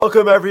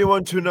Welcome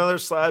everyone to another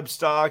Slab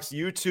Stocks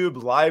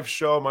YouTube live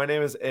show. My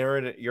name is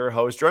Aaron, your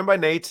host, joined by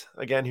Nate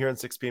again here at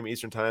 6 p.m.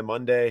 Eastern Time,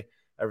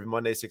 every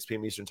Monday, 6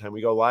 p.m. Eastern Time.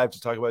 We go live to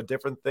talk about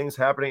different things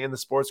happening in the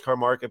sports car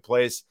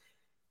marketplace.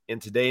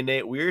 And today,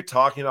 Nate, we're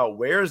talking about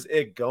where's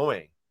it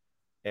going?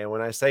 And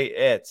when I say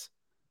it,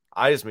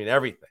 I just mean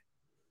everything.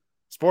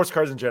 Sports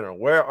cars in general,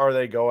 where are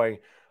they going?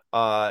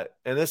 And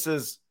this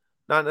is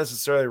not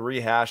necessarily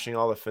rehashing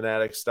all the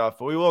Fanatic stuff,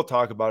 but we will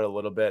talk about it a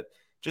little bit,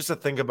 just to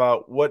think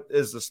about what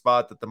is the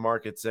spot that the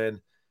market's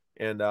in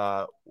and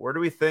where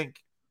do we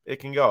think it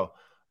can go.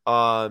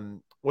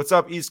 What's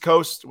up, East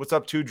Coast? What's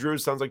up, Two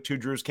Drews? Sounds like Two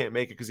Drews can't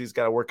make it because he's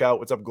got to work out.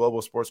 What's up,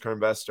 Global Sports Car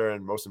Investor?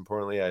 And most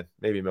importantly,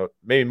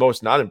 maybe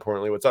most not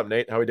importantly, what's up,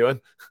 Nate? How we doing?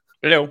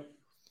 Hello.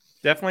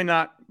 Definitely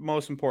not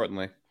most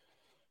importantly.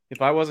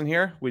 If I wasn't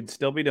here, we'd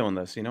still be doing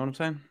this. You know what I'm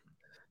saying?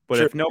 But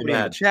Sure, if nobody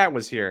in the chat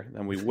was here,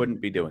 then we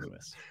wouldn't be doing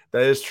this.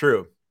 That is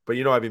true. But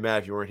you know I'd be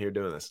mad if you weren't here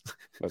doing this.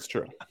 That's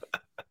true.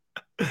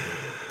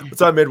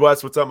 What's up,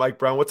 Midwest? What's up, Mike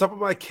Brown? What's up with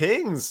my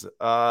Kings?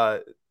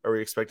 Are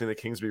we expecting the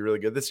Kings to be really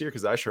good this year?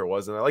 Because I sure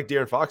wasn't. I like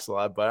De'Aaron Fox a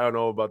lot, but I don't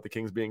know about the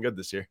Kings being good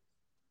this year.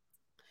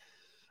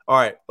 All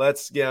right,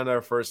 let's get on to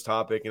our first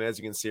topic. And as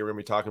you can see, we're going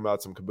to be talking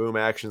about some Kaboom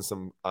action,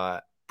 some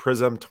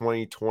Prism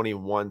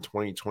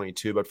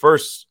 2021-2022. But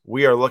first,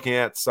 we are looking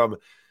at some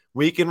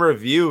week in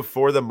review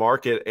for the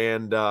market.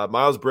 And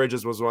Miles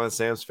Bridges was one of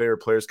Sam's favorite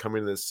players coming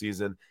into this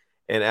season.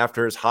 And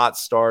after his hot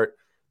start,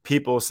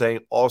 people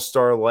saying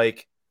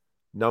all-star-like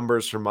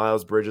numbers for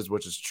Miles Bridges,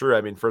 which is true.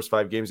 I mean, first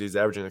 5 games, he's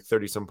averaging like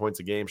 30-some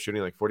points a game,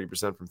 shooting like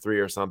 40% from 3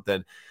 or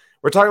something.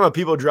 We're talking about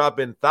people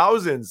dropping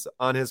thousands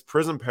on his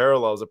Prism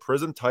Parallels. A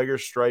Prism Tiger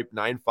Stripe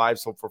 9.5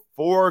 sold for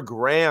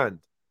 $4,000.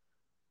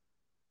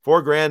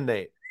 $4,000,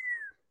 Nate.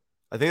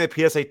 I think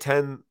the PSA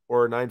 10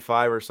 or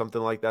 9.5 or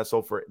something like that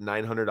sold for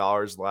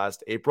 $900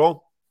 last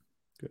April.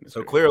 Goodness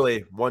so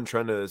clearly, one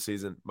trend of the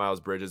season,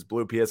 Miles Bridges.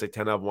 Blue PSA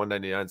 10 of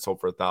 $199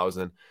 sold for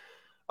 $1,000.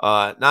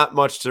 Not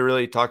much to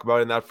really talk about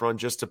in that front,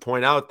 just to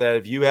point out that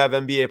if you have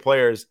NBA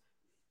players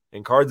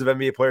and cards of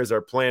NBA players that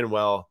are playing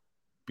well,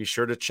 be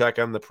sure to check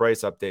on the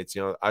price updates.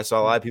 You know, I saw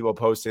a lot of people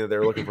posting that they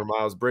were looking for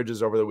Miles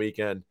Bridges over the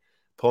weekend,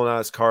 pulling out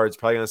his cards,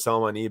 probably going to sell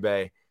them on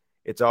eBay.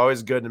 It's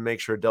always good to make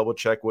sure to double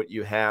check what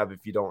you have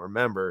if you don't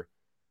remember,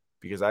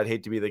 because I'd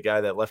hate to be the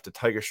guy that left a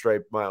Tiger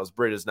Stripe Miles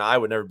Bridges. Now, I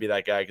would never be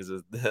that guy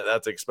because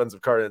that's an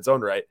expensive card in its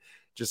own right.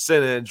 Just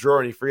sit in a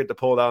drawer and you forget to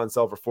pull it out and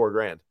sell for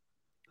 $4,000.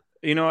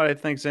 You know what I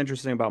think is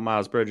interesting about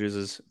Miles Bridges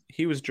is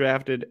he was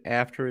drafted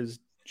after his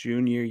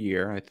junior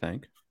year, I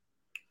think.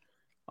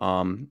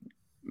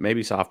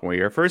 Maybe sophomore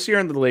year. First year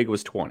in the league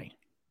was 20,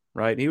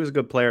 right? He was a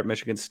good player at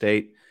Michigan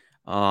State.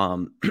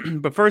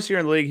 But first year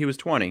in the league, he was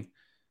 20.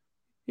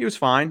 He was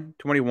fine.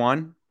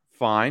 21,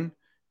 fine.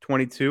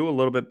 22, a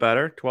little bit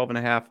better.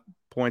 12.5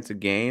 points a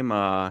game,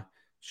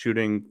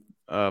 shooting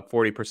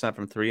 40%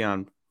 from 3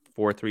 on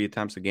 4 3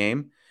 attempts a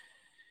game.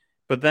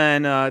 But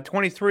then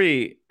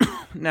 23,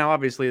 now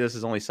obviously this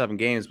is only 7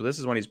 games, but this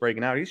is when he's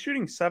breaking out. He's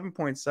shooting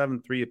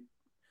 7.7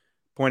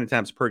 3-point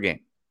attempts per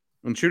game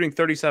and shooting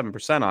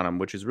 37% on them,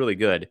 which is really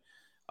good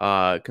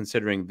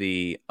considering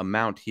the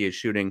amount he is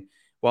shooting,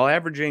 while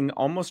averaging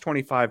almost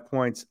 25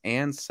 points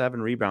and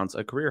 7 rebounds,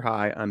 a career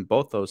high on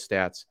both those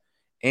stats,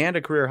 and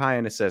a career high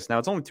in assists. Now,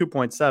 it's only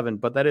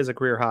 2.7, but that is a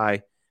career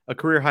high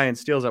in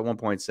steals at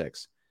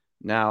 1.6.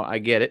 Now, I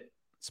get it.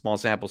 Small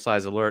sample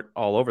size alert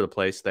all over the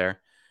place there.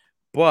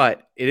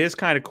 But it is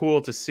kind of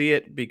cool to see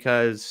it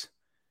because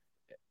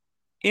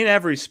in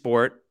every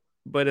sport,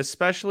 but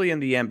especially in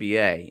the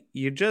NBA,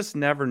 you just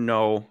never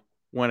know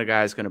when a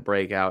guy's going to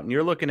break out. And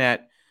you're looking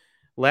at,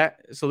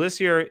 so this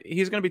year,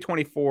 he's going to be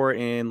 24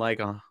 in like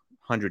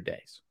 100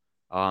 days.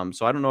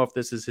 So I don't know if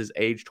this is his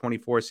age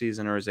 24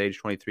 season or his age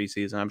 23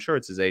 season. I'm sure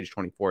it's his age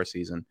 24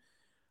 season.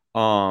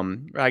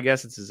 I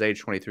guess it's his age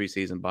 23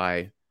 season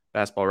by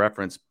Basketball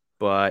Reference,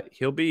 but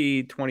he'll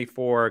be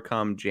 24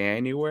 come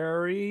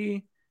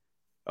January.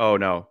 Oh,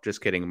 no,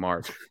 just kidding,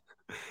 March.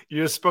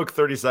 You just spoke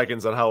 30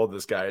 seconds on how old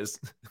this guy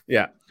is.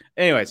 Yeah.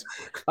 Anyways,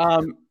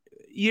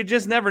 you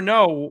just never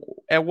know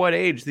at what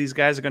age these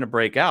guys are going to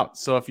break out.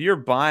 So if you're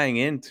buying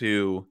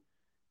into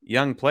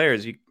young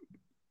players,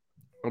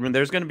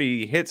 there's going to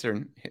be hits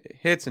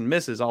and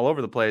misses all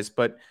over the place.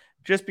 But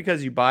just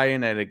because you buy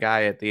in at a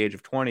guy at the age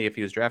of 20, if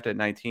he was drafted at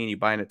 19, you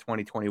buy in at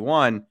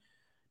 2021,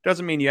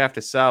 doesn't mean you have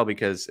to sell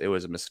because it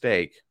was a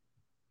mistake.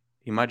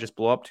 He might just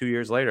blow up 2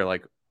 years later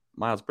like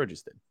Miles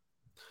Bridges did.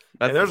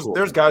 And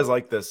there's guys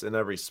like this in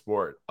every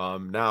sport.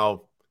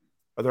 Now,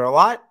 are there a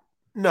lot?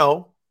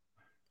 No.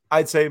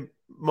 I'd say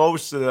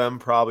most of them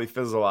probably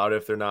fizzle out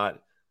if they're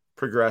not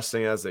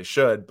progressing as they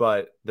should,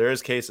 but there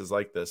is cases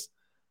like this.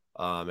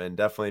 And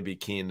definitely be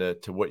keen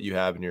to what you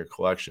have in your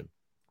collection.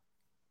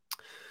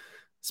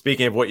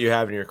 Speaking of what you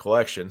have in your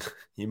collection,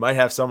 you might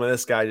have some of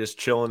this guy just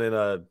chilling in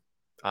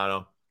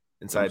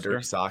inside a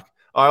dirty sock.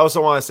 I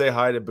also want to say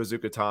hi to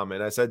Bazooka Tom,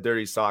 and I said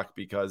dirty sock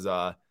because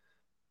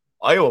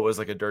Iowa was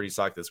like a dirty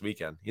sock this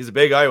weekend. He's a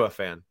big Iowa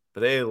fan,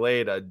 but they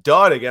laid a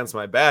dud against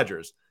my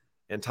Badgers.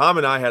 And Tom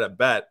and I had a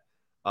bet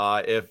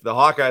If the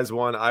Hawkeyes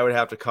won, I would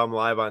have to come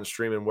live on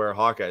stream and wear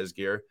Hawkeyes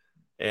gear.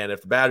 And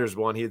if the Badgers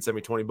won, he'd send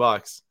me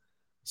 $20.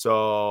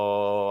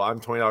 So I'm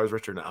 $20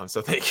 richer now.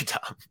 So thank you,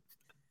 Tom.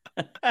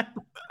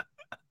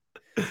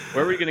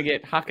 Where were you going to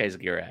get Hawkeye's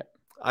gear at?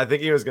 I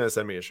think he was going to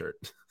send me a shirt.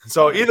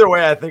 So either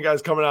way, I think I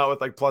was coming out with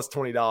like plus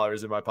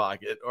 $20 in my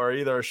pocket, or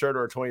either a shirt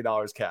or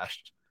 $20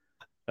 cash.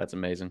 That's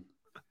amazing.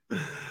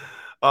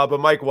 But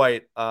Mike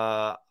White,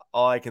 all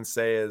I can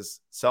say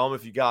is sell him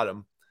if you got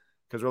him,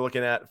 because we're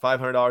looking at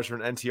 $500 for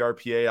an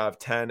NTRPA of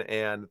 10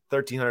 and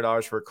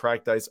 $1,300 for a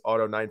Cracked Ice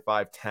Auto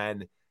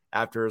 9510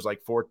 after his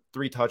like 4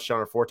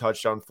 touchdown,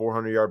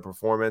 400-yard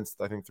performance.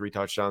 I think 3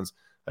 touchdowns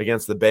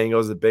against the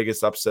Bengals, the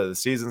biggest upset of the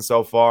season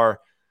so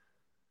far.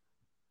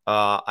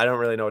 I don't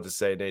really know what to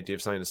say, Nate. Do you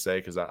have something to say?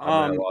 Because I'm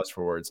at a loss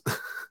for words.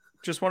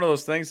 Just one of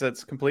those things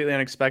that's completely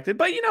unexpected.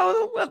 But,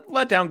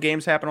 letdown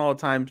games happen all the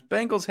time.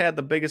 Bengals had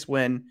the biggest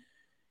win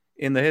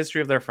in the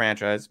history of their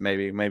franchise.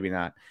 Maybe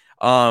not.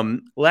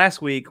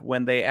 Last week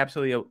when they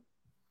absolutely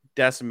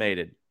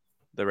decimated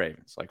the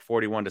Ravens, like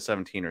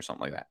 41-17 or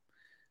something like that.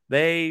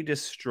 They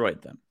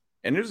destroyed them.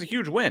 And it was a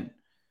huge win.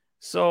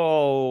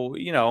 So,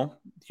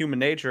 human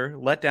nature,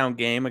 letdown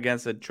game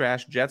against a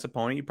trash Jets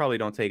opponent, you probably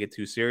don't take it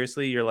too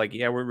seriously. You're like,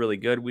 yeah, we're really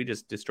good. We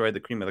just destroyed the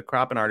cream of the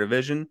crop in our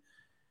division.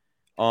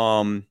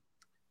 And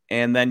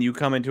then you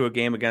come into a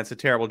game against a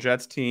terrible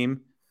Jets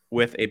team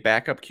with a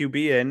backup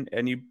QB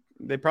and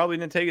they probably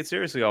didn't take it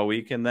seriously all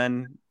week. And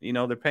then,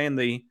 they're paying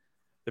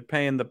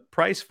the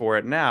price for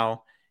it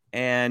now.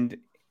 And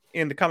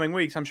in the coming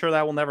weeks, I'm sure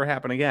that will never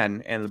happen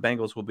again. And the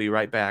Bengals will be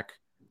right back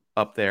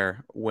up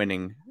there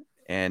winning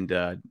and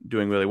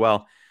doing really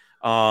well.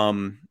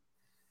 Being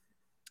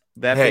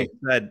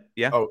said,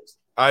 yeah. Oh,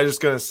 I was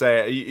just gonna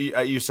say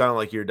you sound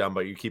like you're done,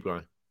 but you keep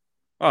going.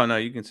 Oh no,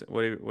 you can say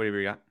whatever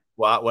you got.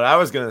 Well, what I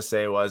was gonna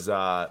say was,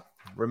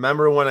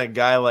 remember when a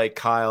guy like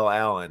Kyle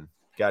Allen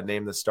got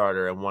named the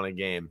starter and won a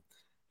game,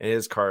 and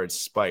his card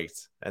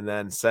spiked, and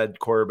then said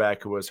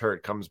quarterback who was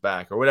hurt comes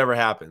back or whatever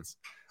happens.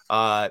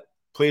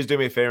 Please do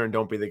me a favor and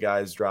don't be the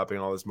guys dropping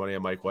all this money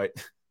on Mike White.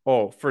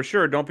 Oh, for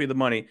sure, don't be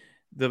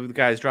the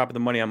guys dropping the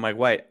money on Mike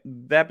White.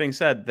 That being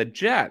said, the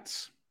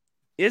Jets,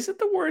 is it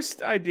the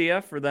worst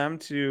idea for them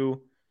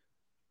to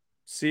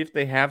see if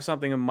they have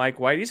something in Mike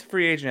White? He's a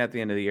free agent at the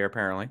end of the year,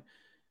 apparently.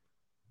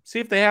 See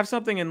if they have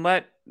something and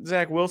let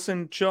Zach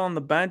Wilson chill on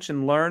the bench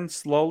and learn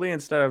slowly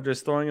instead of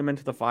just throwing him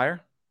into the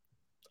fire?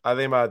 I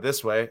think about it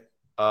this way.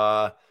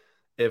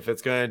 If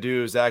it's going to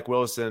do Zach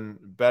Wilson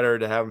better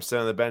to have him sit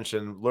on the bench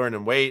and learn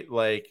and wait,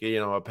 like,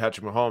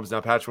 Patrick Mahomes.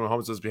 Now, Patrick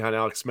Mahomes was behind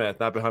Alex Smith,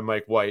 not behind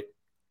Mike White.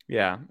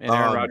 Yeah, and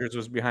Aaron Rodgers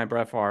was behind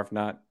Brett Favre,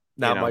 not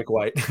Mike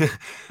White.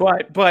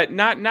 but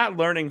not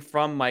learning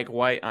from Mike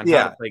White on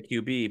how to play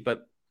QB,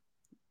 but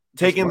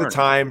taking the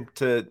time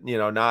to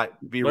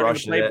not be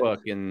rushing the playbook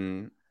it.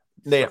 And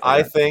Nate,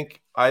 I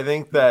think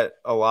that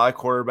a lot of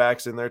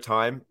quarterbacks in their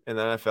time in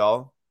the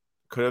NFL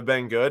could have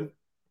been good,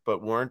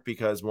 but weren't,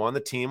 because 1, the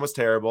team was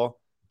terrible,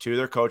 2,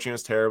 their coaching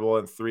was terrible,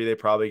 and 3, they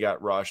probably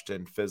got rushed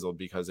and fizzled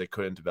because they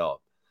couldn't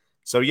develop.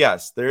 So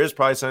yes, there is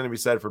probably something to be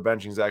said for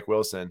benching Zach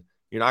Wilson.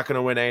 You're not going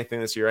to win anything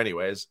this year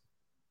anyways.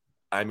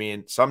 I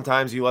mean,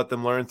 sometimes you let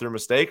them learn through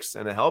mistakes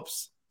and it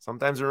helps.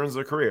 Sometimes it ruins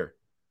their career.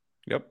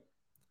 Yep.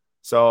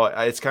 So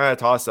it's kind of a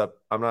toss-up.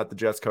 I'm not the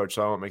Jets coach,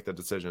 so I won't make that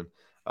decision.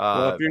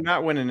 Well, if you're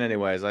not winning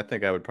anyways, I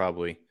think I would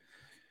probably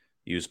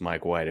use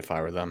Mike White if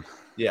I were them.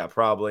 Yeah,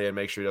 probably, and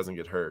make sure he doesn't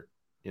get hurt.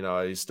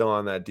 He's still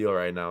on that deal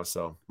right now,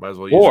 so might as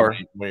well use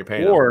him when you're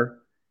paying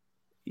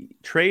him.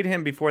 Trade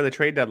him before the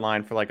trade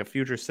deadline for like a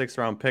future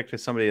 6th-round pick to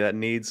somebody that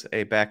needs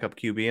a backup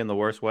QB in the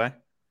worst way.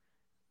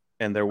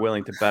 And they're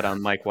willing to bet on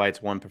Mike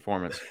White's one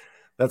performance.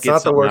 That's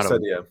not the worst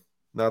idea.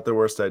 Not the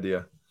worst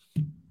idea.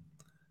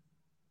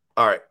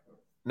 All right.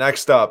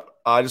 Next up,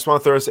 I just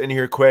want to throw this in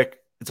here quick.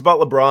 It's about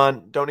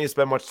LeBron. Don't need to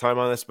spend much time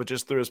on this, but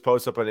just threw his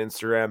post up on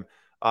Instagram.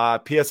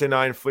 PSA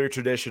 9 Fleer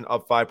Tradition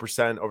up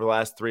 5% over the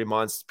last 3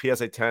 months.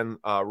 PSA 10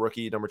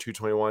 rookie number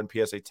 221.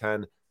 PSA 10,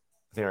 I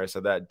think I already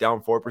said that,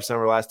 down 4%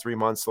 over the last 3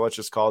 months. So let's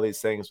just call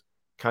these things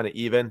kind of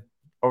even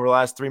over the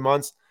last 3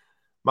 months.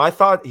 My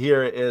thought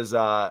here is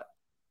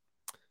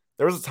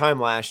there was a time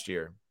last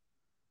year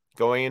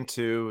going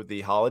into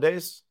the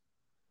holidays,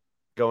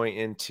 going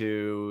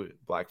into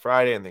Black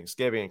Friday and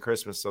Thanksgiving and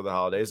Christmas, so the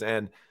holidays,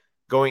 and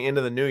going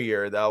into the new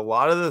year, that a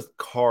lot of the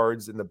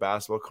cards in the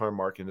basketball card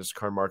market, just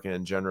card market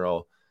in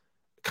general,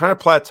 kind of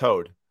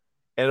plateaued.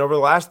 And over the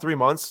last 3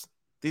 months,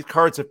 these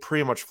cards have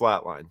pretty much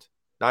flatlined.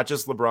 Not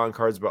just LeBron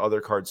cards, but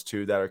other cards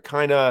too that are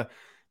kind of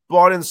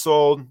bought and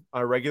sold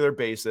on a regular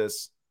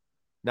basis,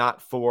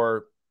 not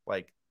for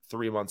like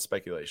 3 months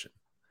speculation.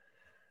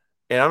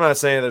 And I'm not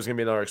saying there's going to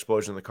be another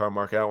explosion in the car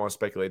market. I don't want to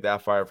speculate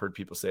that far. I've heard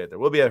people say it. There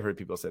will be. I've heard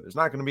people say there's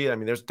not going to be. I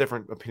mean, there's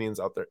different opinions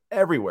out there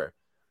everywhere.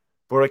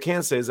 But what I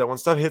can say is that when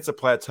stuff hits a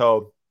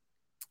plateau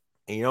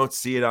and you don't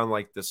see it on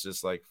like this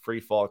just like free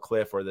fall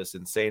cliff or this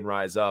insane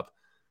rise up,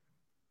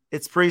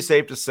 it's pretty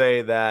safe to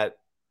say that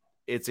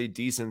it's a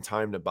decent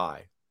time to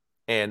buy.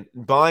 And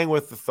buying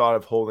with the thought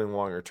of holding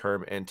longer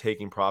term and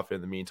taking profit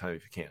in the meantime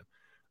if you can.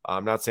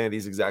 I'm not saying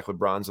these exact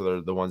LeBrons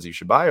are the ones you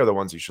should buy or the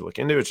ones you should look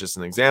into. It's just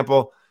an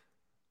example.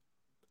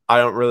 I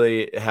don't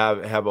really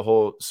have a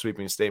whole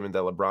sweeping statement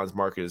that LeBron's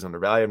market is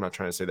undervalued. I'm not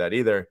trying to say that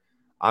either.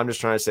 I'm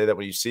just trying to say that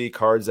when you see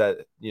cards that,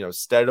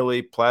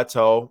 steadily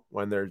plateau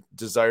when they're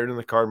desired in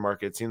the card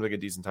market, it seems like a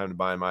decent time to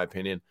buy, in my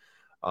opinion.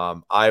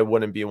 I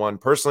wouldn't be one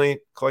personally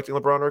collecting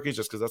LeBron rookies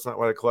just because that's not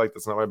what I collect.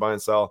 That's not what I buy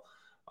and sell.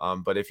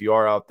 But if you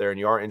are out there and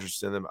you are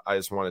interested in them, I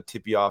just want to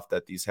tip you off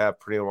that these have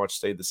pretty much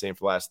stayed the same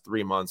for the last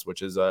 3 months,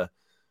 which is a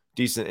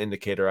decent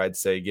indicator, I'd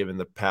say, given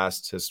the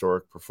past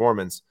historic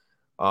performance.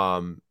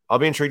 I'll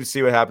be intrigued to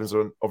see what happens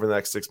over the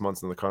next 6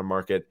 months in the card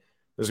market.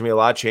 There's going to be a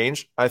lot of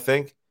change, I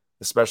think,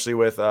 especially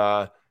with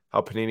how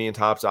Panini and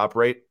Topps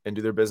operate and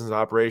do their business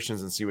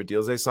operations and see what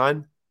deals they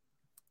sign.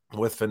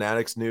 With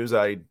Fanatics news,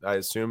 I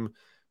assume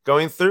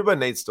going through, but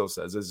Nate still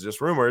says it's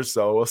just rumors,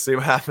 so we'll see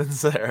what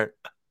happens there.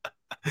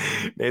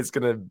 Nate's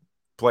going to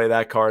play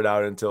that card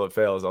out until it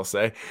fails, I'll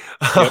say.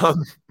 Yep.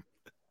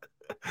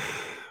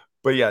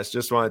 But yes,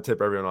 just want to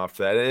tip everyone off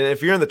to that. And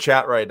if you're in the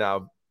chat right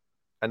now,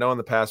 I know in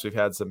the past we've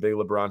had some big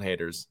LeBron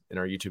haters in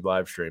our YouTube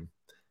live stream.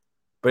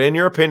 But in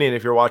your opinion,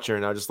 if you're watching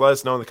right now, just let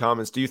us know in the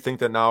comments. Do you think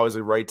that now is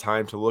the right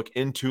time to look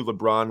into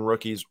LeBron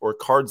rookies or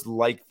cards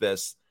like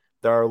this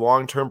that are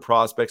long-term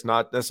prospects,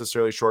 not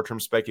necessarily short-term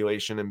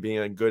speculation, and being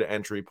a good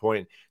entry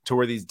point to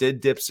where these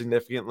did dip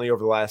significantly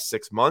over the last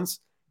 6 months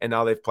and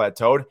now they've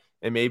plateaued,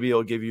 and maybe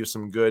it'll give you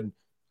some good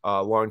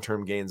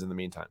long-term gains in the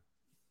meantime?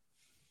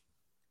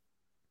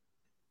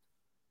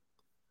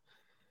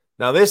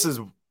 Now, this is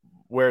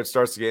where it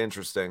starts to get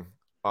interesting.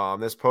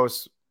 This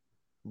post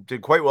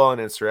did quite well on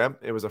Instagram.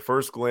 It was a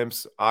first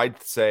glimpse,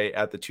 I'd say,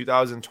 at the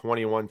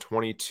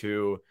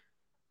 2021-22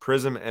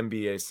 Prism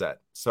NBA set.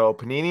 So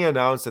Panini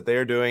announced that they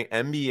are doing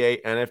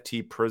NBA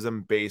NFT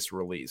Prism base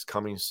release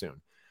coming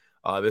soon.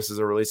 This is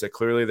a release that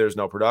clearly there's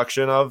no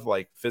production of,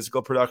 like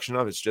physical production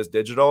of. It's just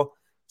digital.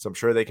 So I'm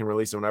sure they can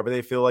release it whenever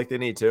they feel like they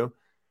need to.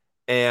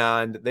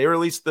 And they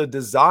released the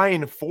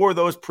design for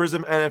those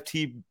Prism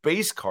NFT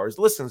base cards.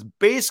 Listen, it's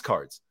base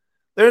cards.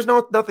 There's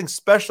nothing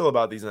special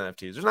about these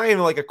NFTs. There's not even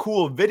like a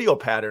cool video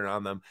pattern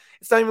on them.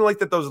 It's not even like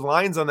that those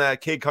lines on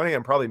that Cade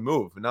Cunningham probably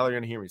move. And now they're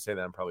going to hear me say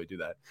that and probably do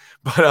that.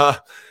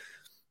 But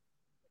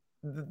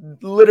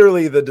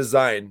literally the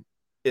design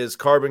is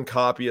carbon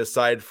copy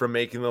aside from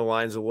making the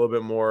lines a little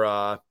bit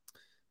more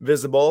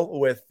visible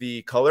with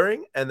the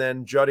coloring and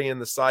then jutting in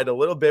the side a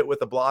little bit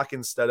with a block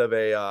instead of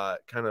a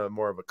kind of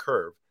more of a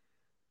curve.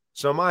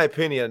 So in my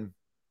opinion,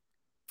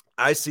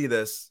 I see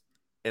this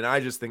and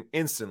I just think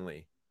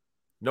instantly,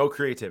 no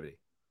creativity.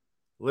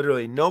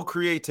 Literally no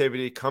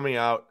creativity coming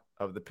out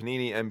of the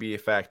Panini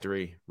NBA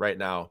factory right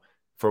now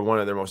for one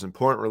of their most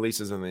important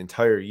releases in the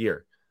entire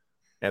year.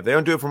 And if they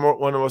don't do it for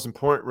one of the most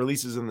important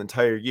releases in the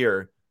entire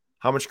year,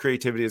 how much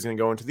creativity is going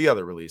to go into the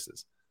other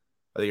releases?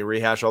 Are they going to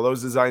rehash all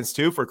those designs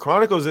too? For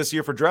Chronicles this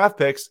year for draft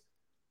picks,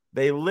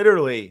 they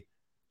literally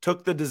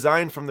took the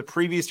design from the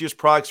previous year's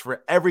products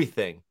for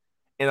everything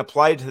and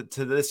applied it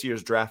to this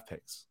year's draft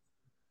picks.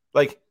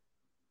 Like,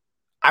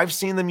 I've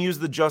seen them use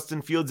the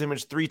Justin Fields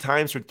image 3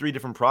 times for 3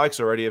 different products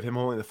already of him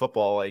holding the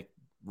football, like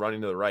running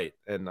to the right.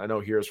 And I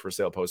know Heroes for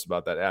Sale posts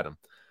about that, Adam.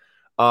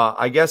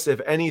 I guess if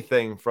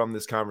anything from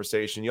this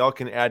conversation, y'all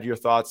can add your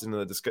thoughts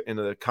into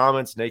the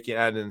comments. Nate can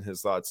add in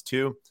his thoughts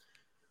too.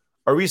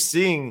 Are we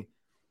seeing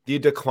the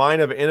decline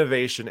of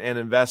innovation and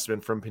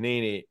investment from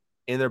Panini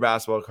in their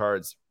basketball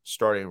cards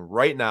starting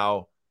right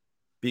now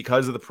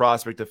because of the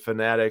prospect of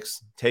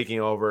Fanatics taking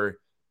over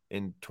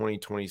in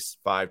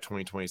 2025,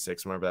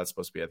 2026, whenever that's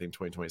supposed to be? I think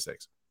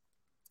 2026.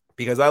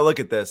 Because I look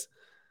at this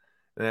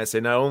and I say,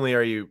 not only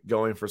are you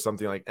going for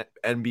something like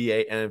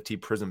NBA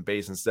NFT Prism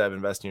base instead of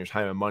investing your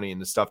time and money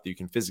into stuff that you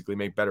can physically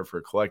make better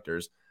for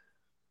collectors,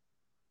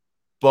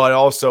 but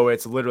also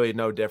it's literally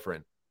no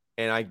different.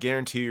 And I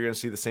guarantee you're going to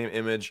see the same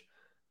image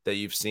that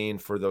you've seen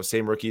for those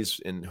same rookies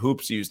in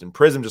hoops used in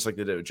Prism, just like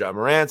they did with Ja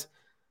Morant.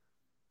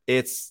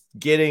 It's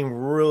getting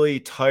really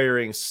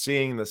tiring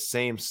seeing the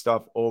same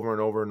stuff over and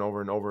over and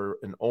over and over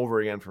and over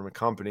again from a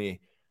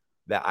company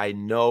that I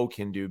know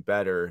can do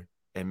better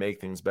and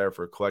make things better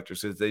for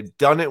collectors, because they've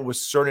done it with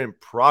certain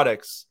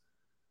products,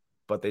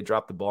 but they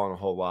dropped the ball on a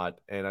whole lot.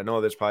 And I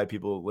know there's probably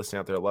people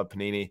listening out there that love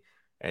Panini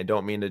and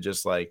don't mean to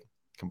just like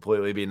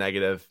completely be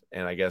negative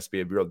and I guess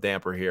be a real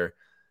damper here.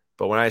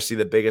 But when I see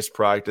the biggest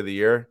product of the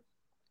year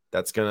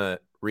that's going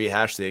to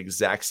rehash the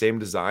exact same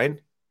design,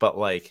 but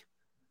like,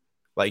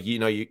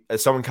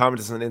 as someone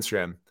commented on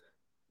Instagram,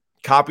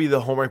 copy the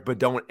homework, but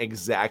don't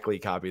exactly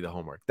copy the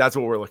homework. That's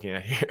what we're looking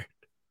at here.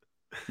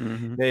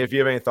 Mm-hmm. Hey, if you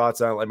have any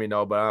thoughts on it, let me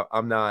know. But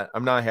I'm not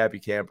a happy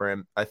camper,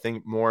 and I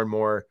think more and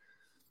more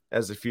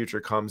as the future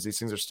comes, these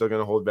things are still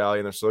going to hold value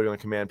and they're still going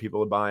to command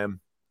people to buy them.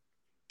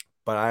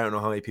 But I don't know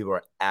how many people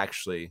are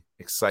actually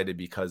excited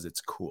because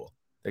it's cool,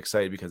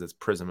 excited because it's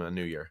Prism in a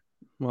new year.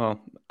 Well,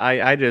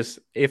 I just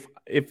if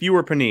you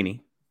were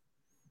Panini,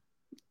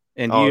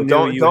 and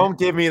don't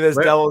give me this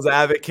devil's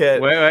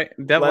advocate.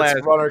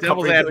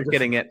 Devil's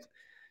advocating it,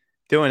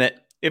 doing it.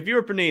 If you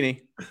were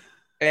Panini,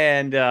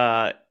 and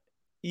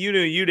you knew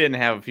you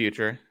didn't have a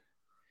future,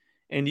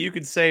 and you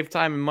could save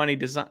time and money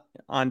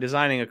on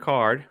designing a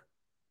card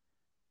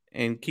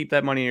and keep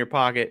that money in your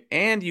pocket.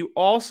 And you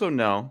also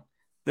know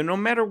that no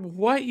matter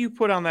what you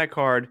put on that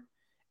card,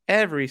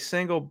 every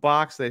single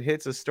box that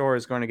hits a store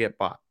is going to get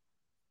bought.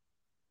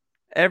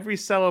 Every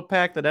cello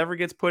pack that ever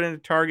gets put into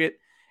Target,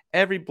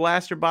 every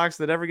blaster box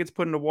that ever gets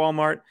put into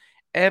Walmart,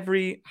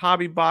 every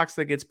hobby box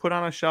that gets put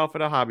on a shelf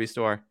at a hobby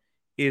store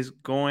is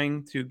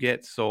going to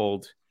get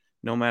sold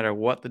no matter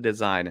what the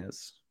design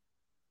is.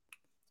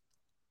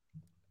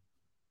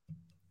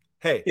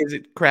 Hey, is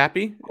it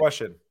crappy?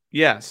 Question.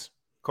 Yes.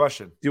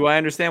 Question. Do I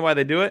understand why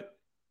they do it?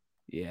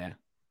 Yeah.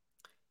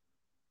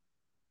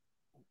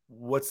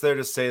 What's there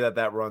to say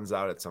that runs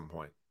out at some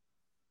point?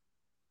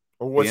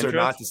 Or what's there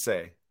not to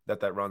say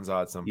that runs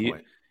out at some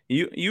point?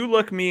 You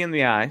look me in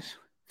the eyes.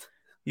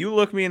 You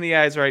look me in the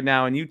eyes right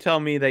now and you tell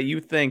me that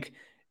you think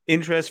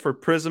interest for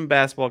Prism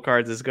basketball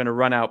cards is going to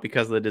run out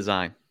because of the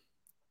design.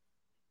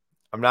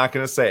 I'm not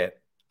going to say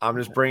it. I'm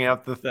just bringing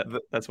up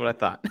That's what I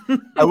thought.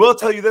 I will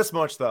tell you this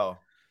much, though.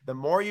 The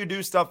more you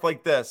do stuff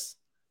like this,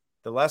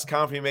 the less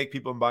confident you make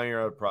people in buying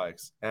your other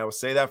products. And I will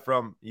say that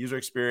from user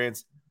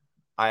experience.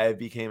 I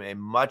became a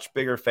much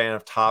bigger fan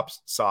of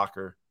Topps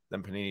Soccer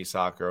than Panini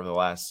Soccer over the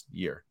last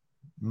year.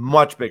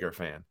 Much bigger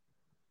fan.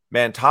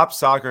 Man, Topps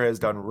Soccer has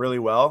done really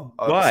well,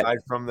 aside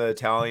from the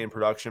Italian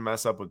production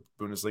mess up with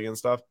Bundesliga and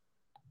stuff.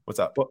 What's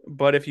up?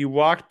 But if you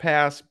walked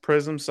past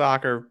Prism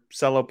Soccer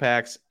cello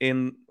packs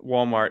in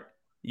Walmart,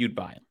 you'd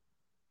buy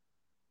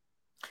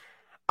them.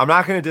 I'm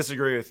not going to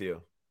disagree with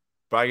you,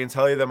 but I can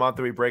tell you the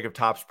monthly break of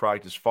Topps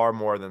product is far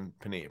more than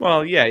Panini.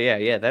 Well,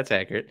 yeah. That's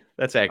accurate.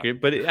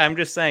 But I'm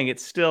just saying it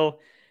still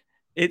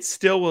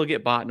will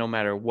get bought no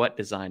matter what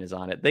design is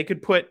on it. They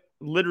could put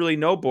literally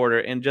no border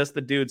and just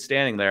the dude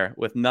standing there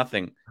with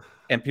nothing,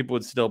 and people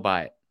would still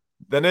buy it.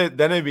 Then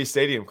it'd be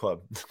Stadium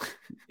Club.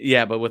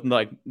 Yeah, but with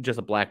like just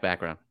a black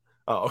background.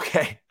 Oh,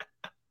 okay.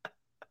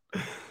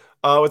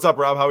 What's up,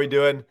 Rob? How we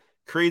doing?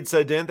 Creed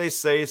said, didn't they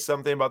say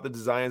something about the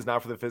designs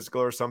not for the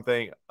physical or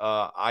something?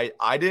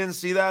 I didn't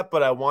see that,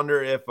 but I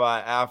wonder if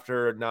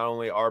after not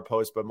only our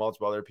post but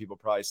multiple other people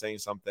probably saying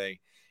something,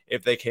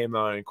 if they came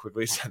out and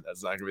quickly said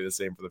that's not going to be the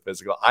same for the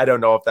physical. I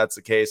don't know if that's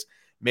the case.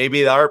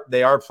 Maybe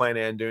they are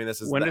planning on doing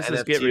this as when the does NFT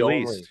this get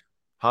released? Only.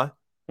 Huh?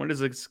 When does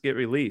this get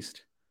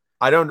released?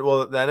 I don't.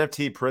 Well, the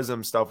NFT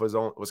Prism stuff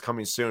was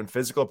coming soon.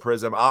 Physical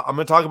Prism. I'm going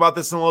to talk about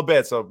this in a little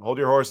bit, so hold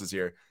your horses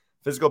here.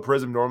 Physical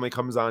Prism normally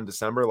comes out in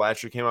December.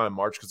 Last year came out in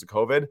March because of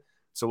COVID.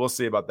 So we'll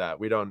see about that.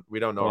 We don't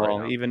know right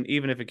now.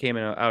 Even if it came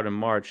out in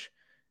March,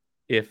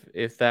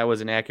 if that was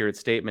an accurate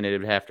statement, it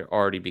would have to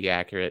already be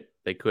accurate.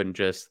 They couldn't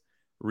just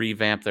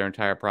revamp their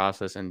entire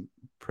process and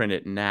print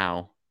it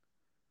now.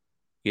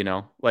 You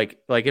know, like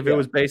if it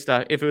was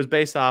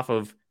based off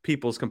of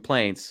people's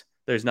complaints,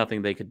 there's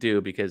nothing they could do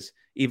because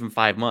even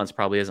 5 months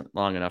probably isn't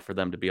long enough for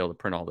them to be able to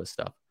print all this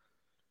stuff.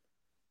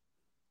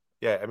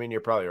 Yeah, I mean, you're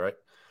probably right.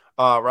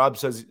 Rob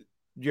says,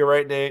 you're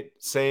right, Nate.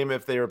 Same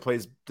if they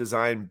replace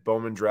design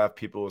Bowman draft,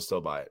 people will still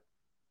buy it.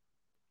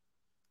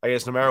 I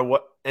guess no matter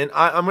what, and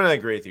I'm going to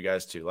agree with you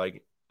guys too.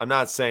 Like, I'm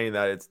not saying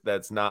that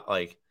that's not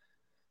like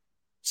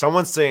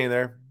someone's sitting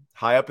there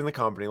high up in the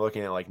company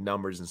looking at like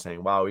numbers and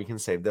saying, wow, we can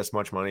save this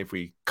much money if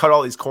we cut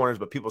all these corners,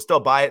 but people still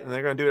buy it and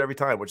they're going to do it every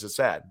time, which is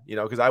sad,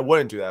 because I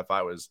wouldn't do that if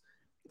I was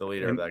the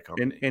leader of that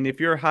company. And if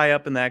you're high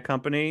up in that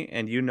company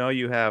and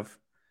you have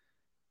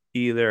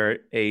either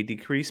a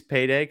decreased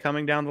payday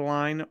coming down the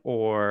line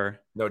or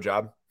no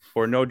job,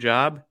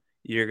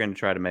 you're going to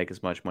try to make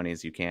as much money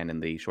as you can in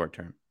the short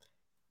term.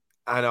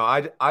 I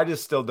know. I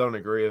just still don't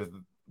agree with,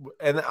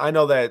 and I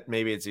know that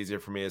maybe it's easier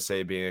for me to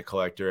say being a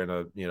collector and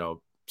a,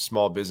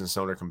 small business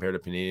owner compared to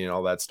Panini and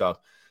all that stuff.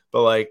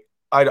 But like,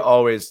 I'd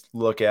always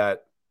look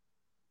at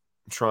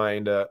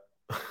trying to,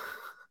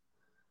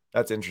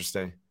 that's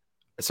interesting.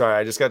 Sorry.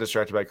 I just got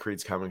distracted by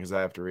Creed's comment because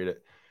I have to read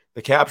it.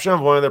 The caption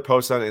of one of their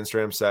posts on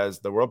Instagram says,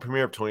 the world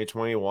premiere of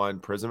 2021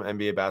 Prism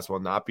NBA basketball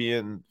will not be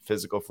in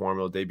physical form.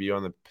 It will debut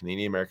on the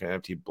Panini American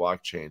NFT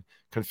blockchain.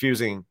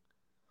 Confusing.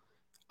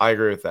 I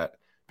agree with that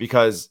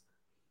because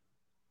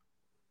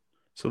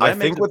so that I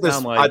think what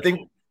this, like I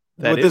think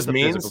what this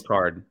means physical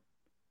card.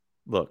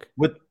 Look,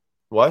 with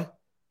what?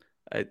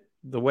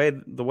 The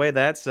way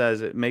that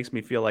says it makes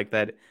me feel like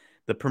that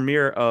the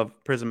premiere of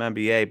Prism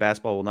NBA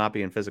basketball will not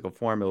be in physical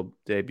form. It'll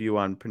debut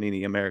on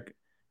Panini American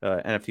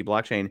NFT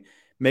blockchain.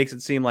 Makes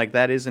it seem like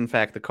that is in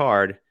fact the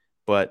card,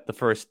 but the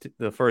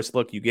first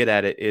look you get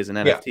at it is an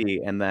NFT,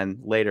 and then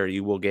later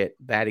you will get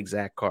that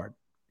exact card.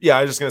 Yeah,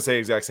 I was just gonna say the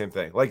exact same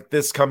thing. Like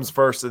this comes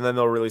first, and then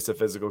they'll release a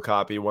physical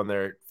copy when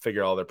they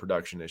figure all their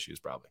production issues,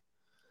 probably.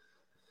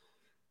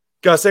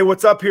 Gotta say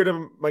what's up here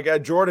to my guy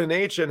Jordan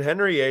H and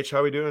Henry H.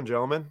 How we doing,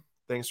 gentlemen?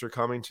 Thanks for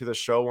coming to the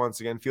show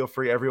once again. Feel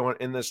free, everyone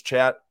in this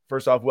chat.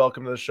 First off,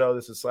 welcome to the show.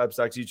 This is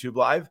Slabstocks YouTube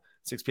Live,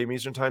 6 p.m.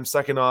 Eastern Time.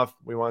 Second off,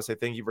 we want to say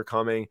thank you for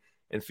coming,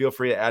 and feel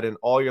free to add in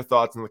all your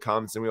thoughts in the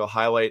comments, and we will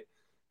highlight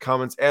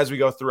comments as we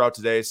go throughout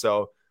today.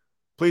 So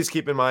please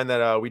keep in mind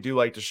that we do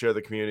like to share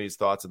the community's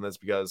thoughts on this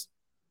because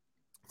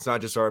it's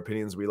not just our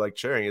opinions we like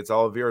sharing. It's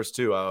all of yours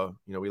too.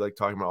 We like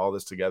talking about all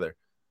this together.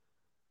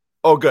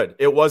 Oh, good.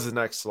 It was the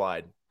next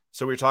slide.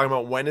 So we were talking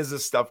about when is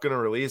this stuff going to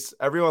release?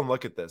 Everyone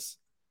look at this.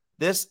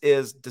 This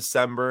is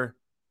December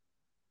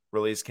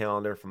release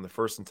calendar from the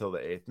 1st until the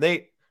 8th.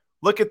 Nate,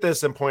 look at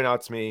this and point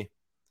out to me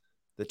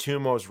the two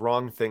most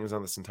wrong things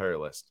on this entire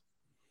list.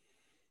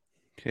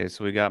 Okay,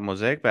 so we got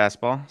Mosaic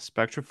Basketball,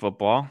 Spectra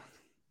Football,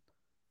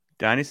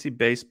 Dynasty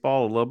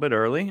Baseball a little bit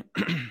early.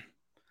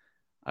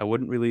 I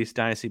wouldn't release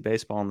Dynasty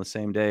Baseball on the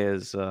same day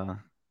as,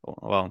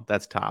 well,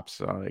 that's Topps,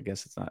 so I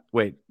guess it's not.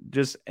 Wait,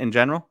 just in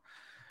general?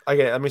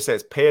 Okay, let me say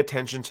this. Pay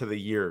attention to the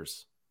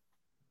years.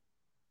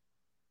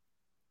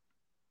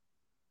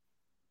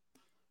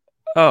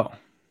 Oh,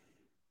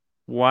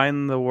 why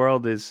in the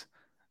world is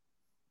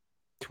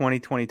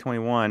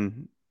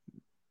 2020-21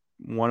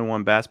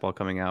 1-1 basketball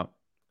coming out?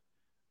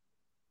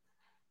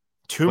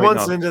 2 Wait,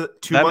 months no, into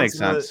that makes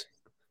sense.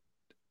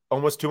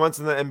 Almost 2 months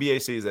in the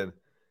NBA season.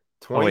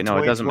 Oh wait, no,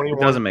 it doesn't. It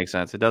doesn't make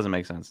sense. It doesn't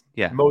make sense.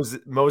 Yeah,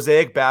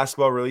 Mosaic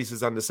Basketball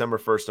releases on December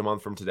 1st, a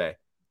month from today.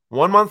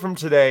 1 month from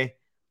today,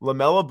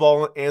 LaMelo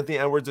Ball and Anthony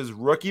Edwards'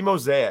 rookie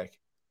Mosaic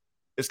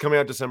is coming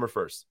out December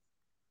 1st.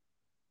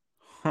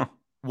 huh.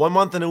 1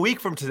 month and a week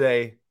from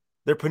today,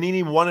 their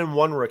Panini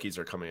 1-and-1 rookies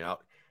are coming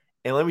out.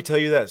 And let me tell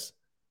you this,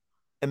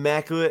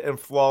 Immaculate and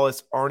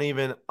Flawless aren't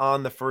even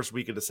on the first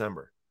week of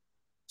December.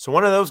 So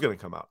when are those going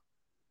to come out?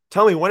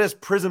 Tell me, when is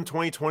Prism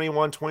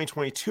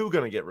 2021-2022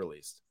 going to get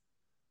released?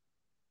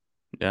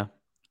 Yeah.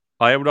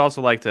 I would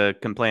also like to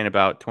complain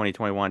about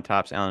 2021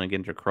 Topps Allen and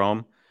Ginter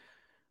Chrome.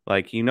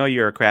 Like,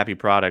 you're a crappy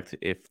product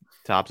if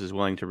Topps is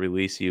willing to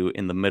release you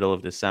in the middle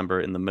of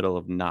December, in the middle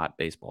of not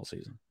baseball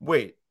season.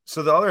 Wait,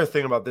 so the other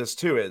thing about this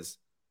too is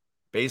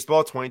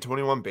baseball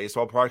 2021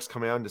 baseball products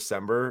coming out in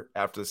December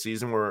after the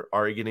season. We're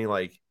already getting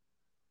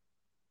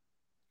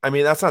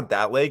that's not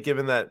that late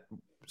given that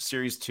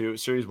Series 1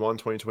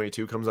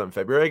 2022 comes out in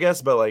February, I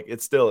guess, but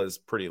it still is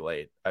pretty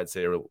late. I'd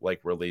say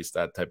release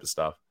that type of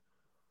stuff.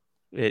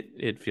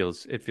 It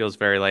feels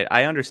very late.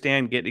 I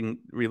understand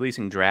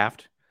releasing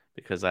draft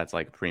because that's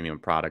like a premium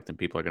product and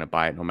people are going to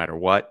buy it no matter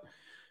what.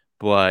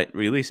 But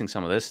releasing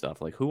some of this stuff,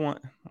 who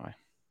want?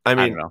 I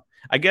don't know.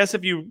 I guess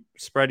if you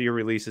spread your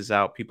releases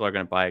out, people are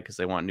going to buy it because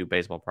they want new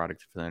baseball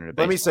product for their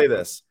Let me say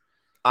this: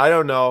 I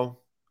don't know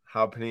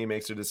how Panini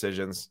makes their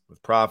decisions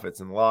with profits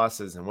and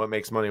losses and what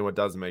makes money and what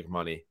doesn't make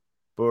money.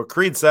 But what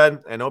Creed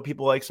said, I know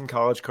people like some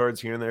college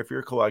cards here and there. If you're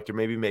a collector,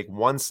 maybe make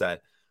one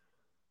set.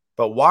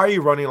 But why are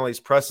you running all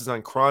these presses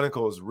on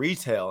Chronicles,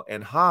 retail,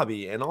 and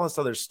hobby, and all this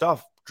other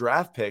stuff,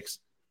 draft picks,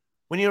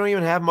 when you don't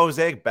even have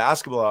Mosaic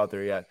Basketball out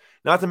there yet?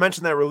 Not to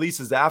mention that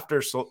releases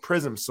after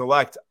Prism,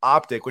 Select,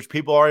 Optic, which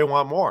people already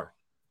want more.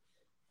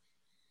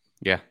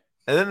 Yeah.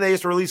 And then they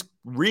just released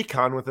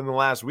Recon within the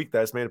last week.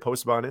 That's made a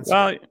post about on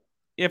Instagram. Well,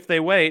 if they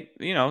wait,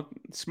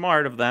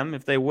 smart of them.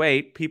 If they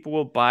wait, people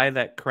will buy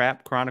that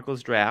crap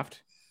Chronicles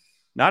Draft.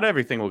 Not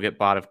everything will get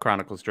bought of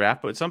Chronicles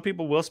Draft, but some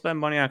people will spend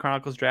money on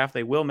Chronicles Draft.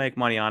 They will make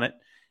money on it.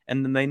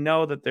 And then they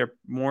know that they're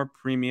more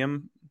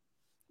premium,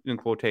 in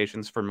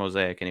quotations for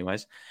Mosaic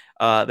anyways,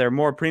 their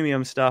more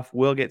premium stuff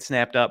will get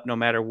snapped up no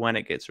matter when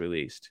it gets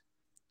released.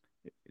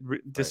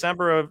 Right.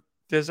 December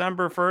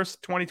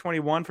 1st,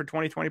 2021 for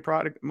 2020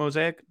 product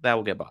Mosaic, that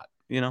will get bought,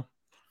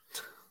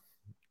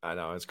 I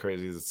know, it's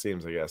crazy as it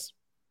seems, I guess.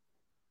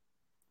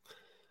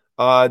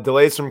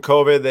 Delays from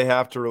COVID, they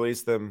have to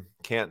release them.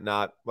 Can't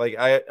not.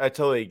 I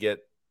totally get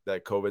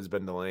that COVID's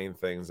been delaying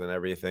things and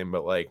everything,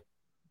 but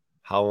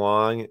how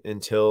long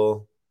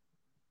until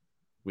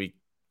we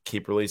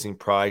keep releasing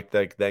product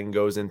that then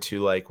goes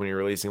into when you're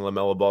releasing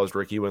LaMelo Ball's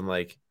rookie when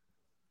the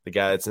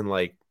guy that's in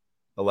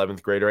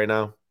 11th grade right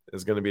now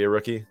is going to be a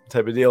rookie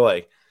type of deal?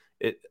 I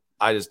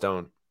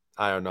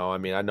don't know.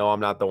 I know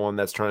I'm not the one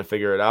that's trying to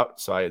figure it out,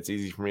 so it's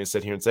easy for me to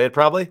sit here and say it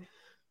probably.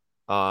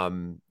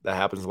 That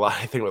happens a lot,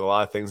 I think, with a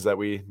lot of things that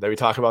we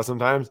talk about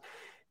sometimes,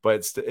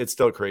 but it's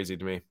still crazy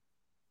to me,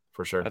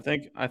 for sure. I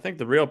think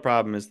the real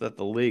problem is that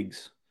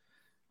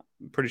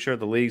I'm pretty sure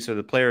the leagues or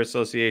the player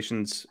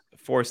associations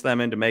force them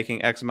into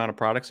making X amount of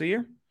products a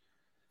year.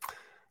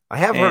 I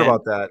have heard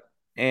about that.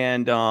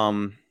 And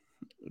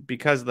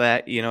because of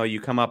that,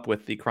 you come up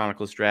with the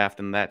Chronicles Draft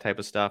and that type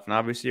of stuff. And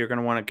obviously you're going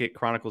to want to get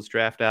Chronicles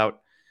Draft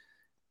out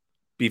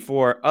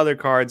before other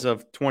cards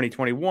of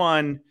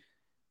 2021.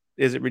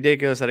 Is it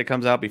ridiculous that it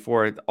comes out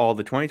before all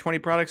the 2020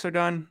 products are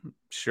done?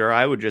 Sure,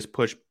 I would have just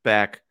pushed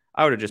back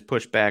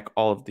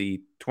all of the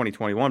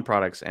 2021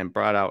 products and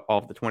brought out all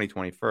of the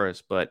 2020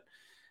 first. But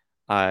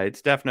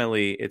it's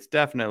definitely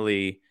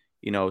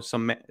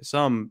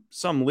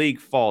some league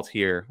fault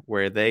here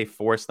where they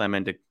force them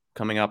into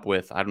coming up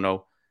with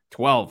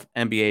 12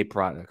 NBA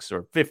products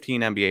or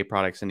 15 NBA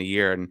products in a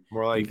year, and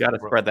you got to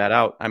spread that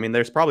out.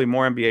 There's probably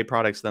more NBA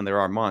products than there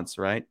are months,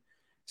 right?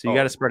 So you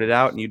got to spread it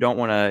out, and you don't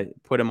want to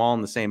put them all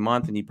in the same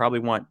month, and you probably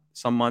want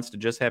some months to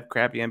just have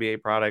crappy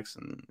NBA products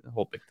and the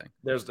whole big thing.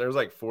 There's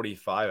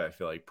 45, I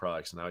feel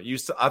products now.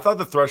 I thought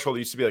the threshold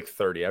used to be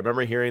 30. I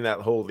remember hearing that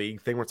whole league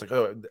thing where it's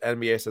the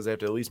NBA says they have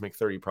to at least make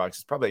 30 products.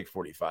 It's probably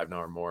 45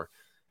 now or more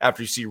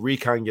after you see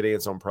Recon getting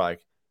its own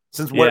product.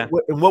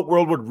 In what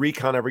world would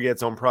Recon ever get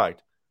its own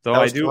product? So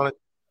I do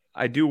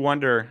I do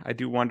wonder,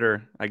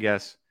 I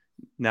guess,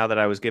 now that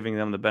I was giving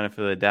them the benefit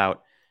of the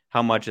doubt,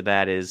 how much of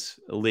that is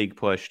league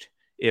pushed.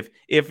 If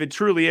it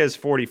truly is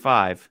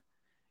 45,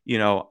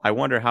 I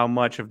wonder how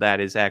much of that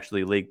is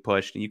actually league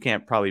pushed. And you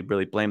can't probably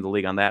really blame the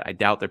league on that. I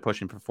doubt they're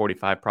pushing for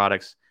 45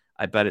 products.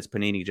 I bet it's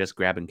Panini just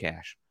grabbing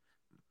cash.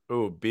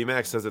 Ooh,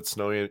 BMAX says it's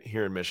snowing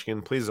here in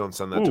Michigan. Please don't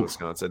send that to Ooh.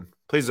 Wisconsin.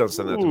 Please don't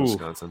send that to Ooh.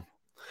 Wisconsin.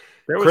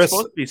 There was Chris,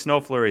 supposed to be snow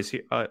flurries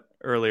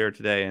earlier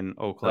today in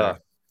Eau Claire.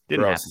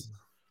 Didn't gross. happen.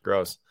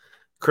 Gross.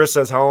 Chris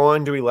says, how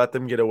long do we let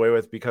them get away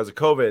with because of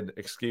COVID?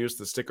 Excuse,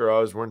 the sticker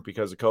hours weren't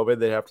because of COVID.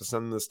 They have to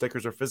send the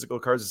stickers or physical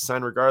cards to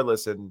sign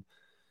regardless. And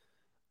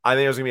I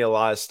think there's going to be a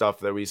lot of stuff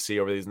that we see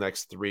over these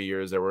next 3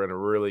 years that we're going to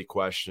really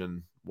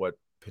question what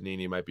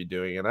Panini might be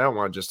doing. And I don't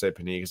want to just say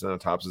Panini because I know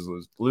Topps is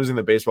losing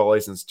the baseball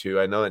license too.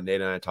 I know that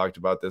Nate and I talked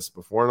about this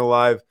before in a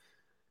live.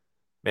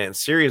 Man,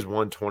 Series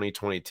 1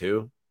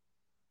 2022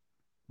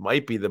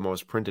 might be the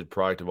most printed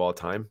product of all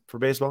time for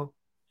baseball.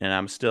 And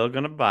I'm still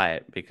going to buy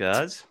it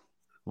because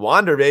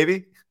Wander,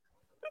 baby.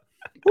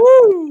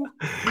 Woo!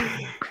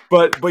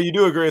 But you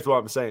do agree with what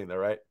I'm saying though,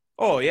 right?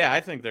 Oh yeah, I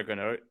think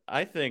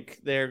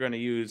they're gonna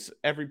use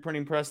every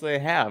printing press they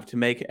have to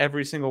make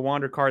every single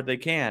Wander card they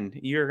can.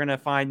 You're gonna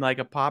find like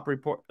a pop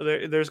report.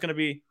 There's gonna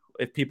be,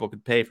 if people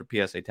could pay for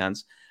PSA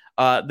 10s,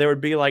 there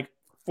would be like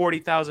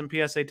 40,000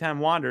 PSA 10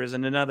 Wanders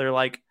and another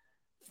like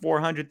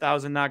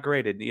 400,000 not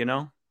graded.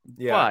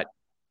 Yeah.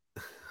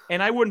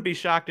 And I wouldn't be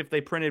shocked if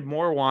they printed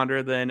more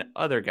Wander than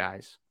other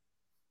guys.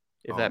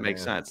 If that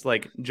makes sense.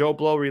 Like Joe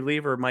Blow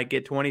reliever might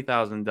get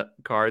 20,000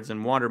 cards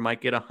and Wander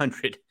might get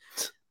 100.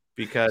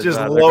 Because just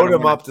load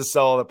them up to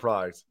sell the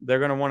product. They're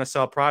going to want to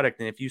sell product.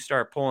 And if you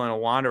start pulling a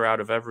Wander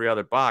out of every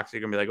other box, you're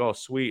going to be like, oh,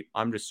 sweet.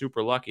 I'm just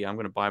super lucky. I'm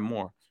going to buy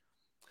more.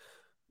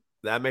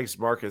 That makes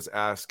Marcus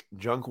ask,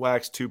 Junk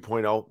Wax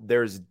 2.0,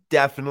 there's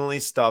definitely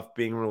stuff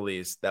being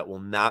released that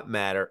will not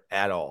matter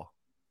at all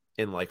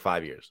in like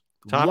 5 years.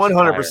 Topps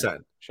 100%. Fire.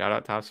 Shout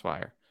out Topps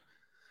Fire.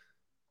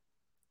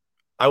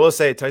 I will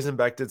say Tyson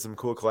Beck did some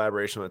cool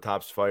collaboration with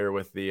Topps Fire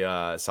with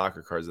the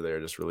soccer cards that they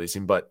were just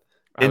releasing. But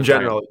in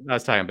general, I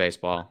was talking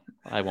baseball.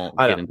 I won't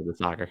get into the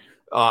soccer.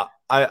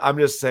 I'm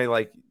just saying,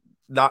 like,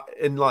 not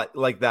in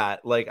like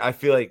that. Like, I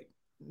feel like,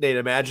 Nate,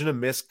 imagine a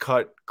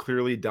miscut,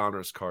 clearly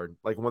Downers card,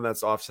 like one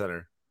that's off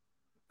center.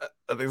 I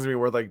think it's gonna be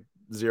worth like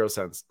 0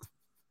 cents.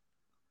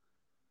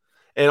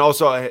 And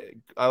also, I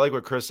like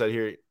what Chris said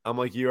here. I'm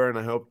like you are, and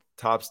I hope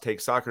Topps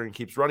takes soccer and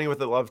keeps running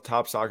with it. Love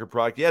Topps soccer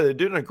product. Yeah, they're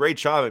doing a great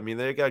job. I mean,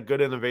 they got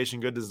good innovation,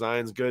 good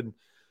designs, you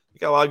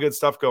got a lot of good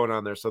stuff going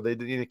on there, so they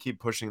need to keep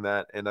pushing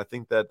that. And I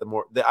think that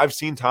I've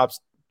seen Topps.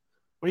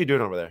 What are you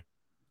doing over there?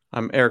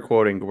 I'm air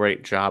quoting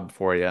 "great job"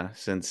 for you,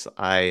 since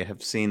I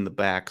have seen the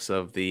backs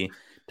of the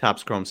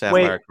Topps Chrome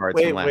Sapphire cards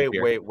from last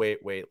year.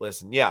 Wait.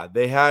 Listen, yeah,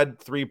 they had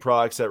 3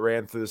 products that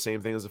ran through the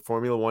same thing as the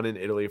Formula One in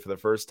Italy for the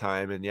first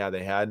time, and yeah,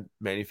 they had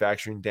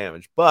manufacturing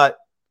damage, but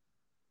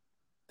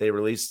they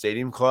released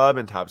Stadium Club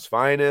and Topps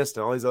Finest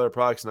and all these other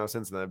products now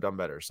since then have done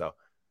better. So.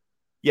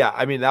 Yeah,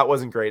 I mean, that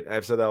wasn't great.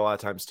 I've said that a lot of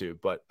times too,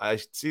 but I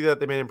see that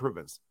they made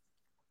improvements.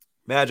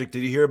 Magic,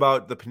 did you hear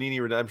about the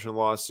Panini redemption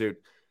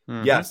lawsuit?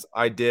 Mm-hmm. Yes,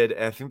 I did.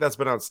 And I think that's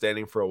been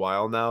outstanding for a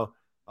while now.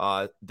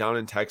 Down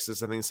in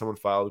Texas, I think someone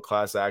filed a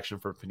class action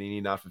for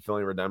Panini not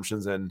fulfilling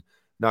redemptions and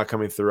not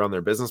coming through on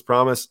their business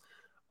promise.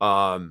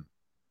 We'll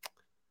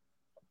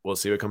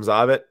see what comes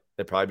out of it.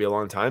 It'll probably be a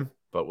long time,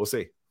 but we'll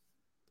see.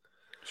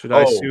 Should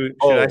I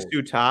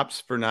sue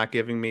Topps for not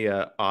giving me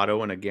an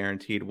auto and a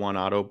guaranteed 1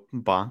 auto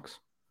box?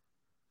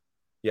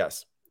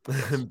 Yes.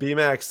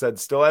 BMAX said,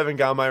 still haven't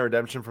got my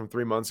redemption from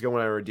 3 months ago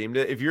when I redeemed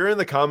it. If you're in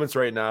the comments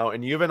right now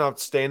and you have an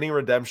outstanding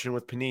redemption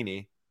with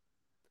Panini,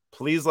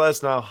 please let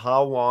us know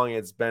how long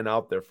it's been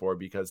out there for,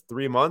 because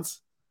 3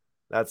 months,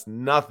 that's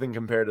nothing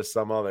compared to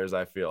some others,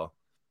 I feel.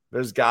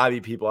 There's got to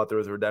be people out there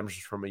with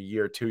redemptions from a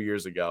year, 2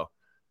 years ago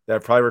that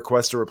have probably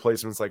requested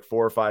replacements like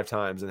 4 or 5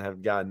 times and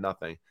have gotten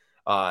nothing.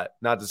 Not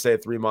to say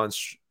 3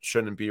 months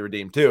shouldn't be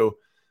redeemed too,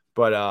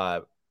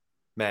 but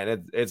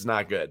man, it's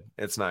not good.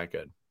 It's not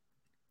good.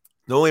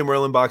 The only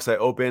Merlin box I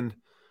opened,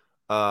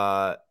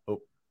 chat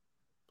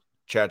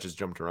just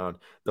jumped around.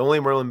 The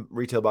only Merlin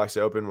retail box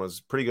I opened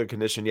was pretty good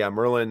condition. Yeah,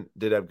 Merlin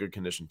did have good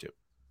condition too.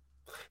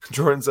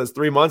 Jordan says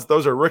 3 months.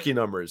 Those are rookie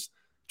numbers.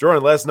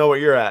 Jordan, let us know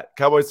what you're at.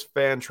 Cowboys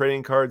fan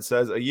trading card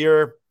says a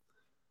year.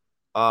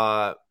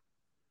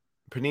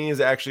 Panini is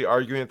actually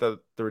arguing that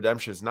the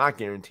redemption is not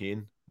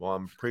guaranteed. Well,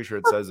 I'm pretty sure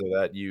it says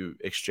that you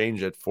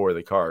exchange it for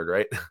the card,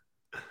 right?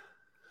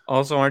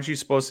 Also, aren't you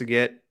supposed to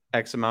get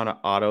X amount of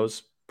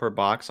autos per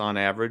box on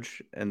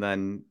average, and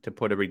then to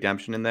put a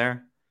redemption in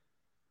there?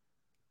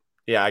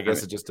 Yeah, I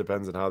guess it just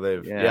depends on how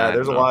they've. Yeah,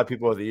 there's a lot of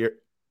people with the year.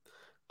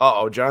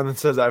 Jonathan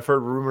says I've heard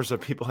rumors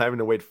of people having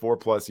to wait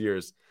 4+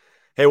 years.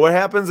 Hey, what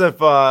happens if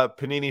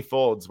Panini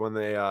folds when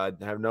they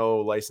have no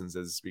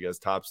licenses because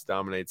Topps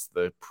dominates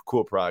the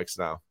cool products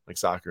now, like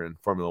soccer and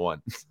Formula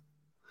One?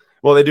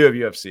 Well, they do have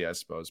UFC, I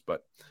suppose,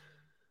 but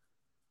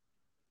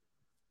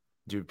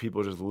do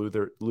people just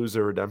lose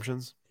their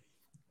redemptions?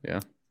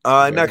 Yeah.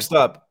 Next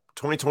up,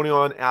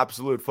 2021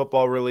 Absolute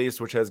Football release,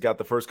 which has got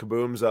the first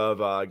kabooms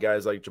of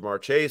guys like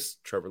Ja'Marr Chase,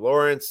 Trevor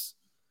Lawrence,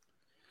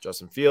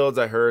 Justin Fields.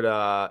 I heard,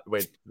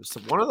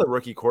 one of the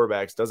rookie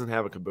quarterbacks doesn't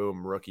have a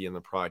kaboom rookie in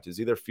the product. Is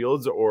either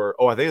Fields or,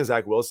 I think it's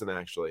Zach Wilson,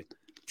 actually.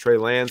 Trey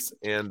Lance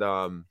and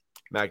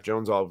Mac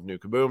Jones all have new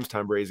kabooms.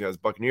 Tom Brady's got his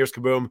Buccaneers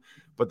kaboom.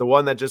 But the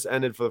one that just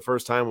ended for the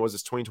first time was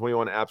this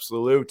 2021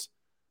 Absolute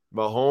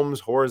Mahomes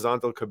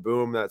horizontal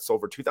kaboom that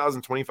sold for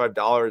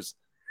 $2,025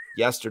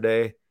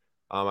 yesterday.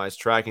 I was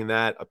tracking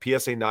that. A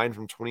PSA 9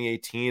 from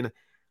 2018,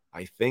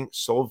 I think,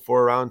 sold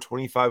for around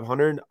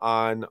 $2,500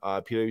 on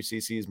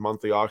PWCC's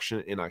monthly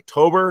auction in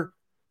October.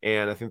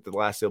 And I think the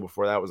last sale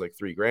before that was like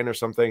 $3,000 or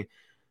something.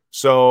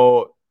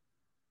 So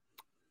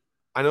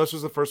I know this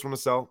was the first one to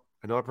sell.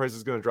 I know our price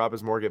is going to drop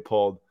as more get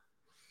pulled.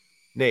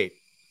 Nate,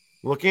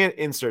 looking at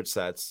insert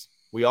sets,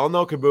 we all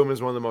know Kaboom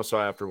is one of the most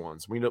sought after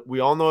ones. We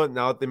all know it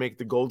now that they make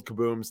the gold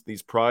Kabooms.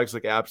 These products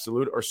like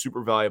Absolute are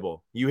super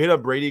valuable. You hit a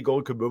Brady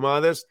gold Kaboom out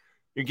of this,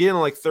 you're getting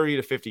like 30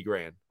 to 50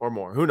 grand or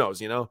more. Who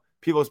knows?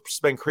 People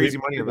spend crazy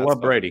money on that.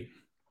 Love Brady.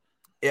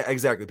 Yeah,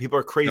 exactly. People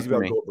are crazy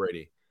about gold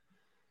Brady.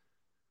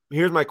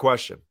 Here's my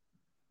question: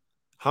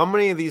 how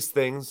many of these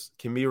things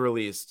can be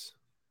released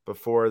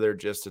before they're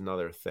just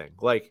another thing?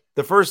 Like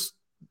the first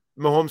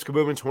Mahomes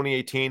Kaboom in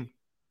 2018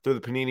 through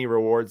the Panini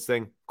Rewards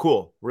thing,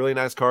 cool, really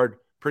nice card,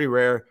 pretty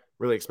rare,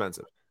 really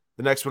expensive.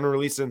 The next one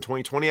released in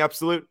 2020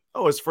 Absolute,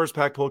 it's first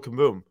pack pull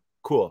Kaboom,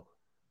 cool.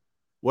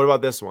 What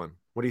about this one?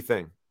 What do you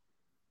think?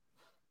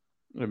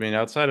 I mean,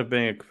 outside of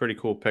being a pretty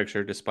cool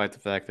picture, despite the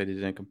fact that he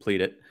didn't complete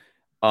it,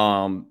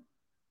 I'm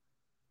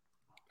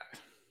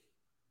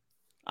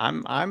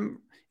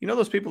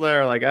those people that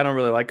are like, I don't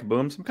really like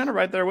kabooms. I'm kind of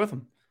right there with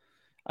them.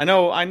 I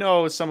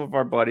know some of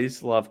our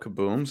buddies love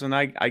kabooms, and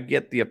I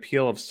get the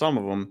appeal of some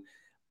of them,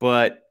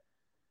 but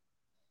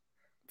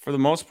for the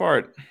most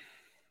part,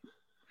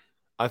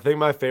 I think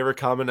my favorite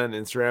comment on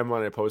Instagram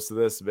when I posted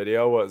this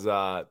video was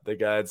the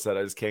guy had said,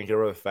 I just can't get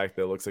over the fact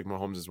that it looks like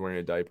Mahomes is wearing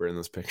a diaper in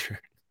this picture.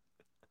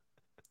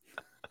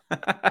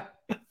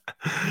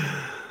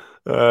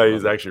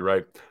 He's actually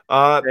right.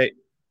 Hey.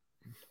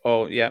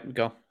 Oh, yeah,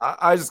 go.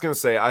 I was just going to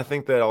say, I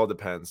think that all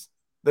depends.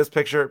 This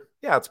picture,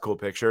 yeah, it's a cool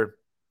picture.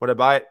 Would I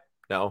buy it?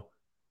 No.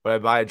 Would I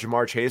buy a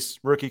Ja'Marr Chase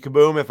rookie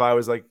Kaboom if I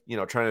was like,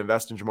 trying to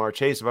invest in Ja'Marr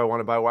Chase if I want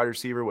to buy a wide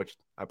receiver, which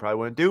I probably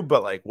wouldn't do.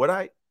 But like, would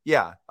I?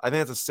 Yeah, I think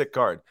that's a sick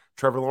card.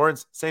 Trevor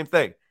Lawrence, same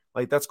thing.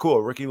 Like, that's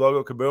cool. Rookie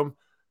logo Kaboom.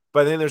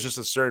 But I think there's just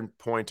a certain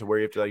point to where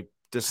you have to like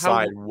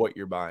decide what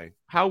you're buying.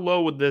 How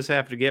low would this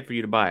have to get for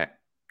you to buy it?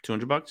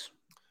 $200?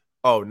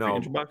 Oh, no.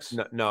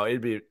 $300? No,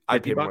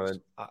 I'd pay more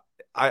than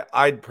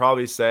I'd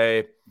probably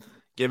say,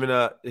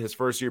 given his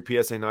first year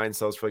PSA 9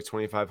 sells for like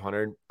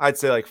 2,500, I'd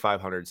say like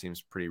 500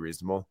 seems pretty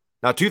reasonable.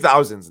 Now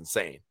 2,000 is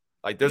insane.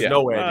 Like there's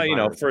no way.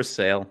 First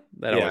sale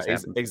that always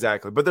happens.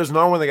 Exactly. But there's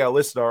no one that got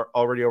listed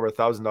already over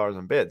 $1,000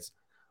 on bids.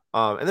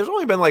 And there's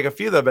only been like a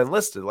few that have been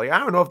listed. Like I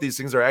don't know if these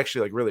things are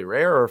actually like really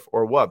rare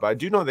or what, but I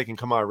do know they can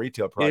come out of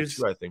retail products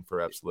too. I think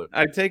for Absolute.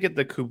 I take it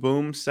the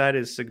Kaboom set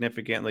is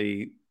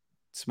significantly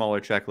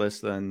smaller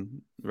checklist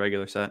than the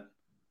regular set.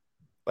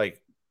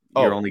 Like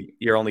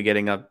you're only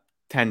getting up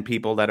 10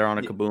 people that are on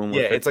a Kaboom.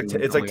 Yeah, it's like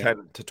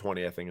 10 to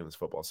 20, I think, in this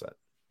football set.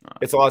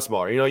 It's a lot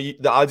smaller.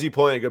 The odds you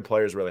pulling a good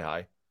player is really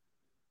high.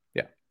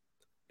 Yeah,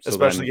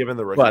 especially given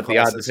the rookie. But the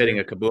odds of hitting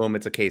a Kaboom,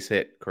 it's a case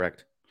hit,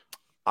 correct?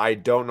 I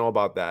don't know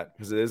about that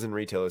because it is in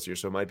retail this year,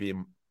 so it might be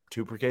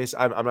 2 per case.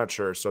 I'm not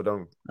sure, so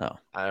don't. Oh,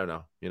 I don't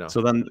know.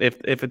 So then,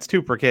 if it's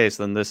 2 per case,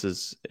 then this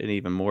is an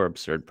even more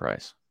absurd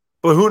price.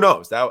 But who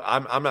knows? That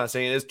I'm not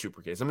saying it is 2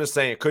 per case. I'm just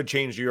saying it could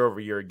change year over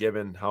year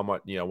given how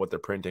much what they're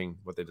printing,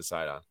 what they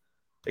decide on.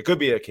 It could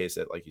be a case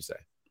hit, like you say.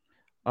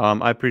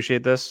 I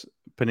appreciate this.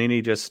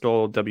 Panini just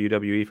stole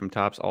WWE from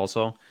Topps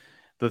also.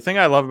 The thing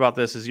I love about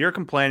this is you're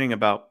complaining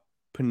about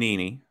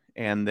Panini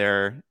and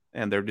their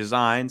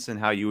designs and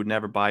how you would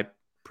never buy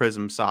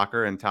Prism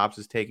Soccer, and Topps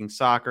is taking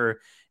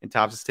soccer and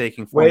Topps is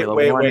taking Formula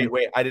One.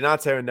 Wait. I did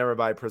not say I would never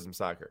buy Prism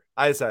Soccer.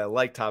 I said I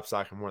like Topps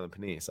Soccer more than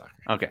Panini Soccer.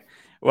 Okay.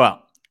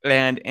 Well,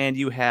 and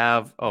you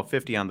have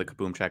 50 on the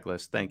Kaboom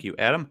checklist. Thank you,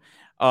 Adam.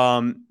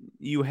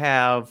 You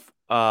have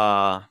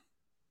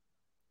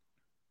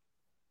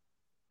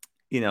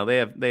they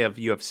have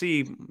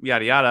UFC,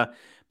 yada yada,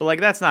 but like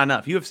that's not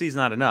enough. UFC is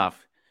not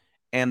enough,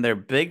 and their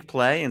big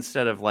play,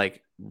 instead of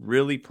like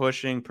really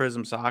pushing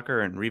Prism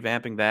Soccer and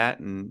revamping that,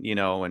 and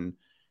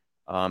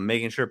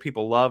making sure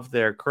people love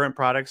their current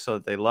products so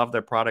that they love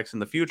their products in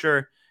the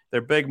future,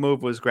 their big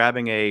move was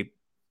grabbing a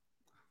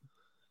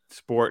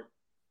sport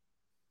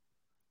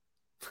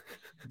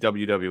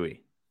WWE.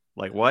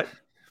 Like what?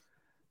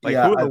 Like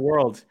who in the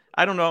world?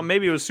 I don't know.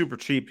 Maybe it was super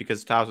cheap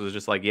because Topps was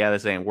just like, yeah,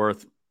 this ain't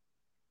worth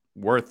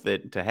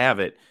it to have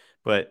it.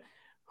 But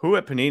who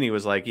at Panini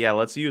was like, yeah,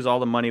 let's use all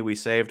the money we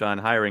saved on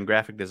hiring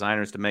graphic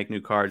designers to make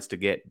new cards to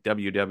get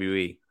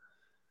WWE?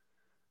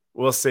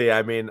 We'll see.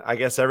 I mean, I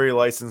guess every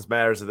license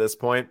matters at this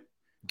point,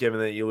 given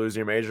that you lose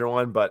your major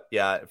one. But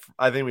yeah,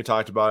 I think we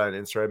talked about it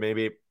on Instagram.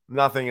 Maybe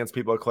nothing against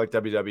people that collect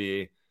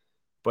WWE,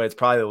 but it's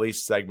probably the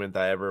least segment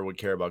that I ever would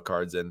care about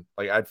cards in.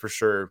 Like I'd for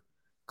sure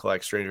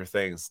collect Stranger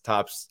Things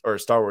tops or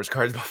Star Wars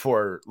cards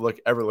before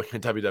ever looking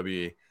at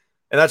WWE.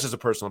 And that's just a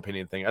personal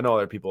opinion thing. I know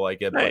other people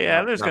like it, but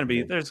Yeah, not for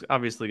me. there's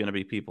obviously gonna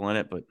be people in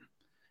it, but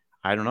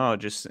I don't know.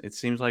 It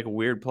seems like a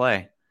weird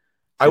play.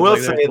 I Seems will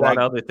like say there's a lot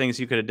that of other things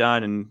you could have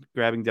done, and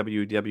grabbing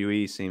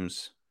WWE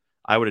seems.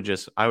 I would have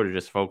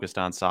just focused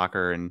on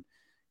soccer and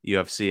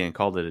UFC and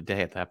called it a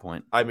day at that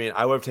point. I mean,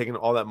 I would have taken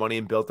all that money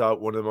and built out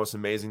one of the most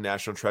amazing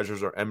national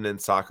treasures or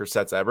eminent soccer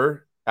sets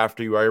ever.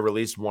 After you already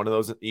released one of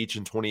those each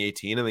in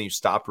 2018, and then you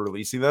stopped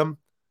releasing them,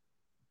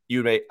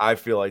 I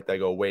feel like they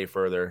go way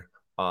further.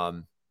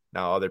 Now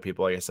other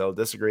people, like I said, will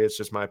disagree. It's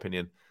just my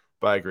opinion,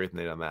 but I agree with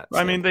Nate on that.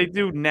 I mean, they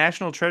do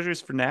national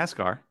treasures for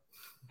NASCAR.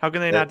 How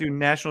can they not do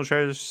national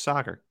treasures for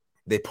soccer?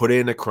 They put it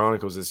into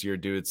Chronicles this year,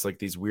 dude. It's like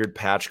these weird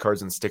patch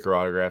cards and sticker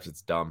autographs.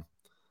 It's dumb.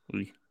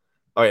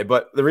 Okay,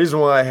 but the reason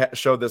why I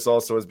showed this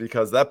also is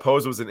because that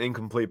pose was an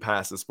incomplete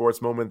pass, a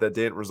sports moment that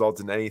didn't result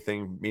in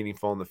anything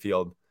meaningful in the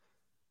field.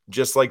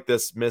 Just like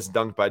this missed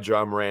dunk by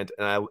John Morant.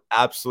 And I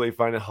absolutely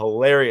find it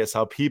hilarious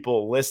how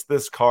people list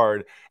this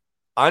card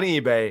on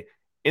eBay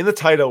in the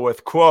title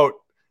with, quote,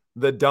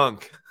 the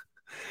dunk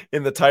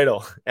in the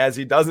title as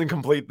he doesn't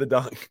complete the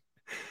dunk.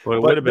 Well,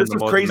 it would have been the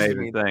most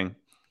amazing thing.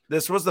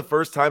 This was the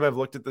first time I've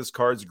looked at this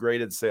card's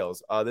graded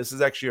sales. This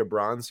is actually a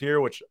bronze here,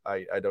 which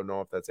I don't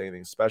know if that's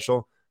anything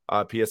special.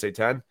 PSA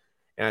 10.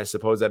 And I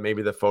suppose that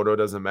maybe the photo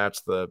doesn't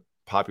match the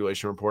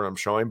population report I'm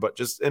showing, but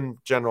just in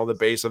general, the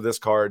base of this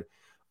card,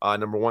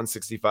 number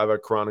 165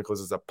 at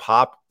Chronicles, is a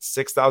pop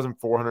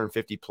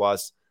 6,450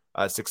 plus,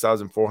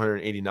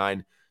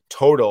 6,489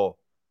 total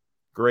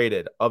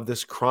graded of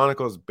this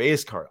Chronicles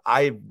base card.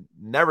 I've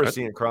never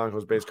seen a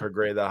Chronicles base card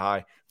graded that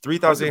high.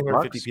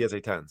 3,850 PSA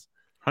 10s.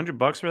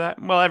 $100 for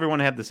that? Well, everyone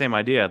had the same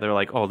idea. They're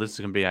like, "Oh, this is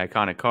going to be an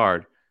iconic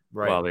card."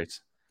 Right. Well,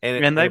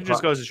 and that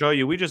just goes to show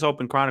you. We just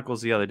opened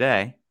Chronicles the other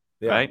day,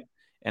 right?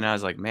 And I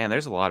was like, "Man,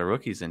 there's a lot of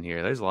rookies in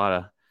here. There's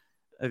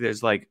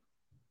like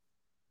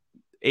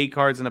 8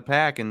 cards in a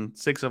pack, and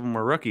 6 of them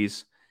were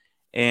rookies."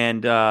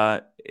 And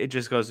it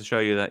just goes to show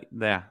you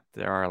that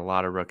there are a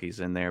lot of rookies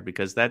in there,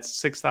 because that's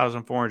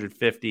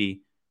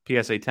 6,450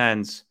 PSA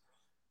 10s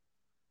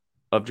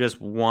of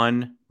just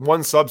one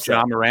subset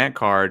John Morant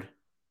card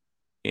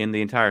in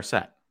the entire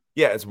set.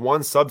 Yeah, it's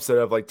one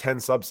subset of like 10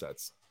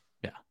 subsets.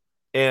 Yeah.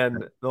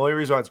 And the only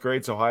reason why it's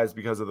graded so high is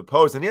because of the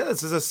post. And yeah,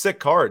 this is a sick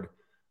card.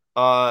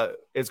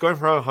 It's going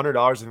for around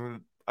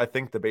 $100, I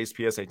think, the base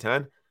PSA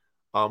 10,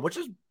 which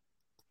is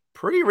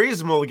pretty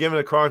reasonable given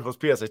a Chronicles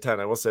PSA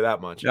 10. I will say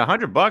that much. Yeah,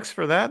 $100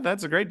 for that.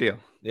 That's a great deal.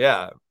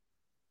 Yeah.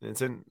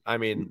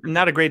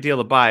 Not a great deal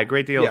to buy, a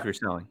great deal if you're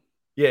selling.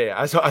 Yeah.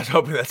 I was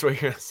hoping that's what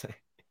you're going to say.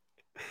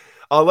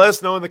 Let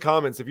us know in the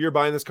comments if you're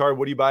buying this card.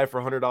 What do you buy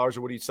for $100,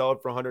 or what do you sell it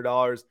for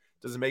 $100?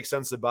 Does it make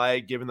sense to buy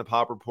it given the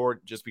pop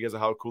report just because of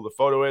how cool the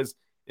photo is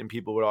and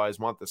people would always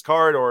want this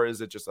card, or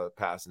is it just a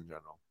pass in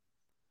general?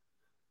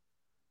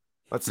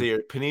 Let's see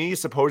here. Panini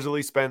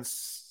supposedly spent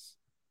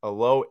a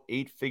low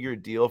 8-figure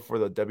deal for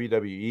the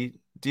WWE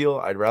deal.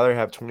 I'd rather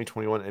have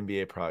 2021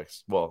 NBA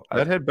products. Well,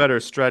 that had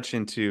better stretch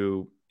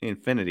into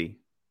infinity.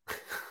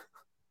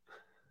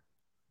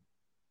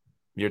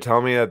 You're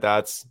telling me that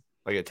that's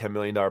like a $10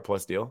 million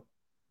plus deal?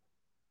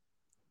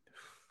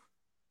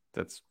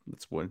 That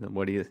is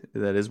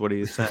what he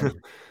is saying.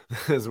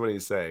 That's what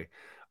he's saying.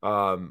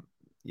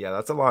 Yeah,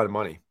 that's a lot of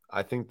money.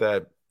 I think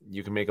that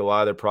you can make a lot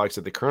of their products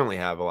that they currently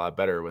have a lot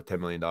better with $10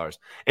 million.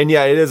 And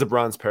yeah, it is a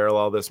bronze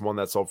parallel. This one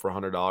that sold for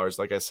 $100.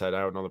 Like I said, I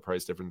don't know the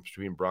price difference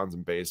between bronze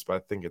and base, but I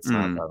think it's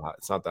not that high.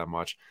 It's not that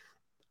much.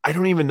 I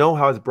don't even know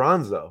how it's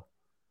bronze though.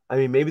 I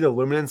mean, maybe the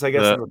luminance, I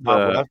guess, in the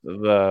top left.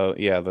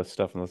 The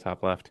stuff in the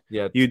top left.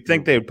 Yeah, you'd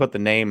think they would put the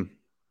name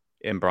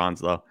in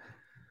bronze though.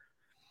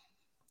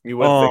 You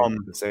would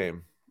think the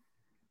same.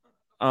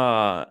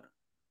 I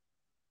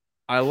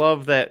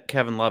love that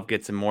Kevin Love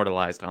gets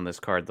immortalized on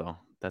this card, though.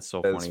 That's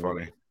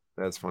funny.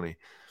 That's funny.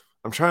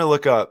 I'm trying to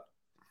look up,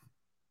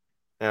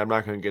 and I'm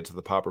not going to get to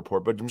the pop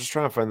report, but I'm just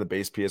trying to find the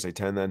base PSA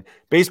 10 then.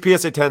 Base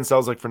PSA 10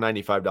 sells like for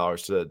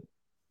 $95 to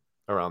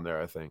around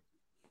there, I think.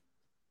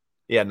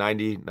 Yeah,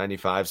 90,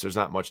 95, so there's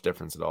not much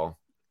difference at all.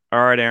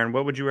 All right, Aaron,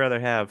 what would you rather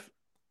have?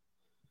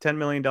 $10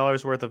 million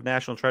worth of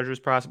National Treasures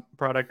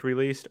product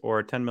released,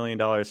 or $10 million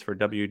for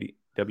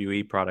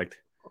WWE product,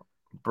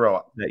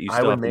 bro, that you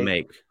still have to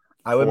make?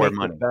 I would make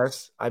money.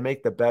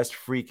 The best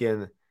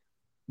freaking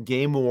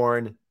game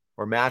worn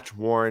or match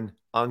worn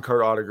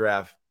on-card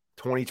autograph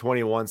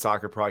 2021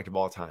 soccer product of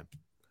all time.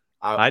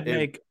 I'd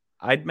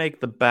make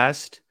the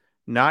best,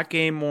 not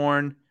game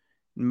worn,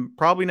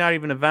 probably not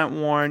even event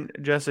worn,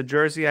 just a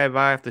jersey I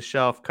buy off the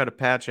shelf, cut a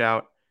patch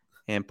out,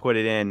 and put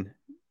it in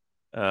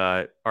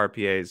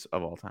RPAs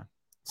of all time.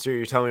 So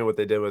you're telling me what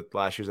they did with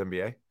last year's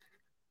NBA?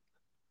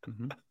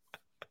 Mm-hmm.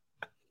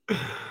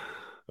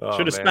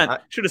 Should have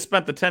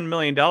spent the $10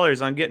 million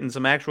on getting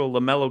some actual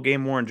LaMelo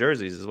game worn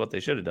jerseys is what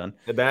they should have done.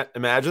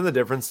 Imagine the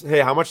difference. Hey,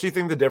 how much do you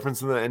think the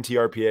difference in the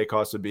NTRPA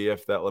cost would be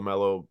if that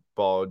LaMelo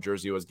Ball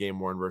jersey was game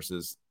worn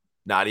versus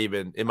Not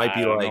even. It might I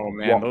be don't like know,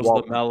 man. Those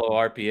Walton. LaMelo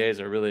RPAs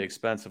are really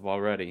expensive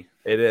already.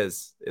 It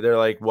is. They're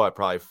like what,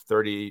 probably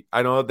 30.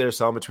 I know that they're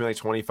selling between like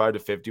 25 to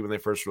 50 when they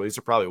first released.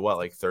 They're probably what,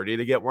 like 30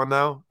 to get one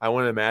now. I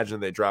wouldn't imagine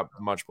they drop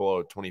much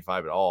below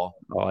 25 at all.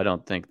 Oh, I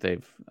don't think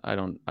they've. I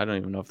don't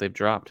even know if they've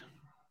dropped.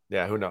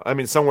 Yeah, who knows? I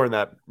mean, somewhere in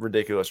that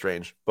ridiculous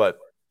range. But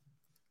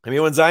I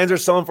mean, when Zions are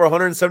selling for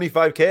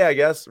 175K, I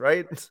guess,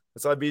 right? I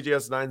saw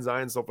BGS 9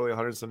 Zions sold for like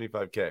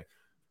 175K.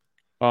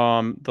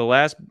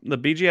 The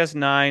BGS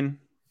 9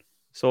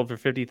 sold for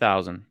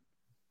 50,000.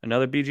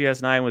 Another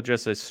BGS 9 with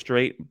just a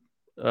straight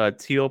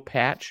teal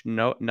patch,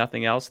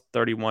 nothing else,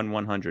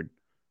 31,100.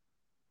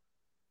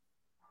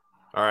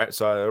 All right,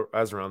 so I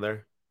was around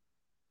there.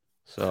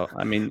 So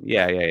I mean,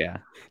 yeah.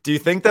 Do you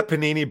think that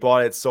Panini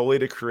bought it solely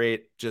to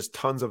create just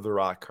tons of the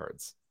Rock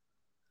cards?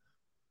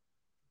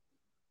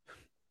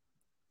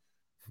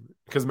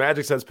 Because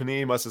Magic says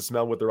Panini must have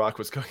smelled what the Rock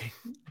was cooking.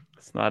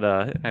 It's not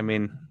a. I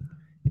mean,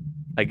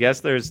 I guess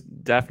there's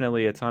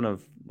definitely a ton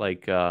of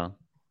like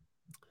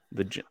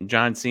the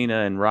John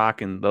Cena and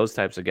Rock and those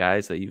types of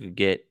guys that you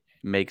could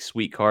make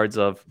sweet cards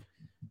of,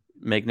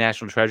 make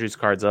National Treasures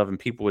cards of, and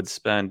people would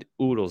spend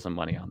oodles of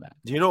money on that.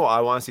 Do you know what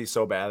I want to see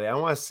so badly? I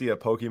want to see a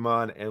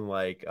Pokemon and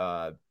like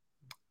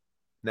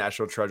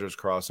National Treasures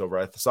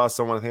crossover. I saw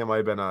someone, I think it might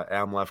have been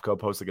Adam Lefko,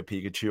 post like a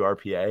Pikachu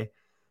RPA.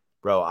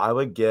 Bro, I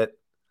would get.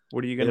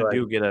 What are you gonna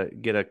do?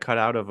 Get a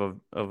cutout of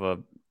a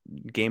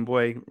Game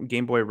Boy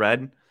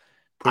Red,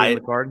 put in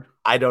the card?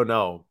 I don't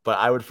know, but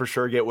I would for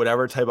sure get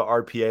whatever type of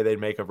RPA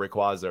they'd make of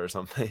Rayquaza or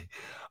something.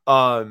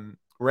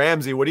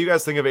 Ramsey, what do you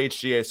guys think of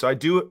HGA? So I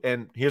do,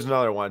 and here's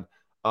another one.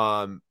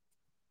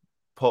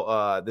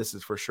 This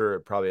is for sure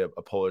probably a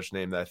Polish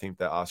name that I think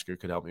that Oscar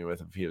could help me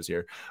with if he was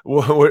here.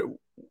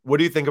 What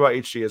do you think about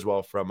HGA as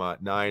well from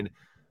 9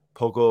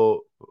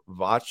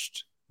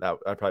 Pokovached? That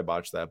I probably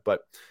botched that,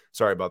 but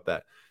sorry about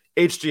that.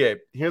 HGA,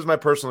 here's my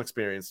personal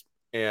experience,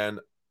 and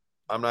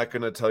I'm not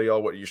going to tell you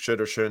all what you should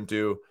or shouldn't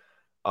do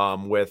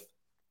with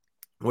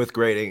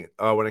grading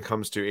when it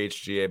comes to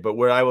HGA. But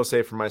what I will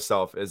say for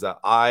myself is that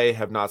I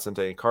have not sent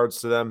any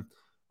cards to them.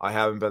 I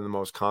haven't been the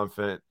most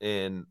confident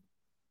in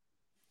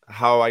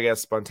how, I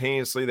guess,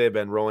 spontaneously they've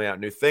been rolling out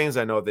new things.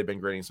 I know they've been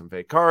grading some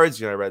fake cards.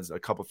 You know, I read a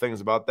couple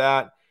things about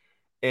that.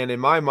 And in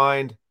my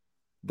mind,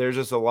 there's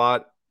just a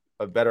lot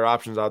of better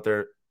options out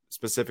there,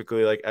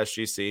 specifically like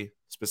SGC,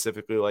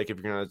 specifically like if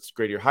you're going to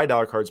grade your high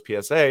dollar cards,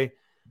 PSA.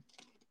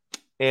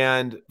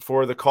 And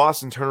for the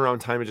cost and turnaround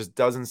time, it just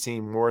doesn't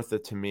seem worth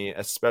it to me,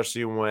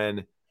 especially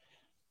when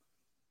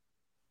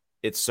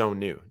it's so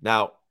new.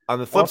 Now, on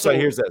the flip side,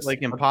 here's this.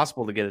 Like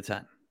impossible to get a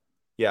 10.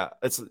 Yeah,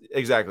 it's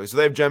exactly. So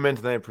they have Gem Mint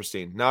and they have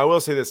Pristine. Now, I will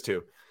say this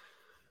too.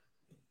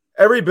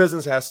 Every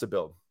business has to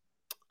build.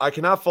 I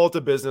cannot fault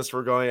a business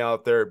for going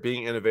out there,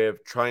 being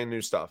innovative, trying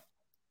new stuff.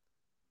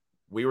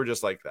 We were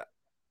just like that.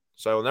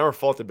 So I will never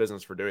fault a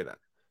business for doing that.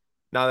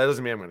 Now, that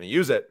doesn't mean I'm going to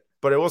use it,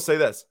 but I will say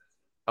this.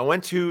 I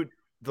went to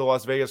the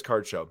Las Vegas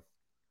card show.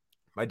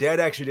 My dad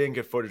actually didn't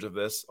get footage of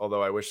this,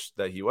 although I wish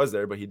that he was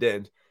there, but he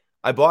didn't.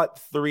 I bought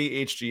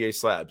 3 HGA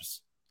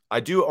slabs.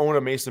 I do own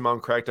a Mason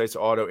Mountain Cracked Ice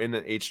Auto in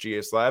an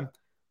HGA slab.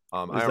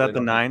 Is that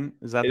the 9?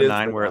 Is that the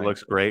 9 where it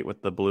looks great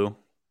with the blue?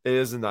 It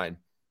is a 9.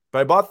 But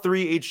I bought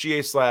 3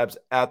 HGA slabs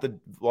at the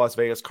Las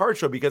Vegas card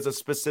show because a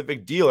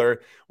specific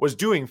dealer was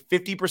doing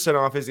 50%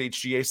 off his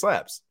HGA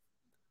slabs.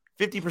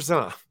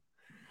 50% off.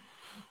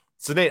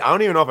 So, Nate, I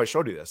don't even know if I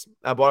showed you this.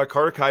 I bought a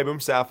Carter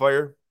Kaiboom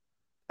Sapphire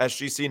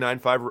SGC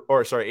 9.5,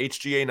 or sorry,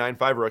 HGA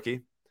 9.5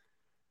 rookie.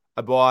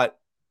 I bought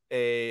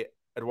a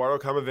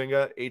Eduardo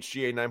Camavinga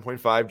HGA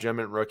 9.5 Gem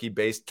Mint rookie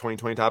base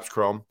 2020 Topps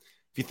Chrome.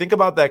 If you think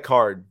about that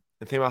card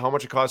and think about how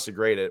much it costs to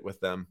grade it with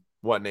them,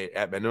 what, Nate,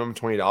 at minimum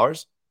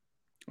 $20?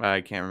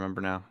 I can't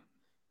remember now.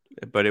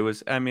 But it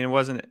was, I mean, it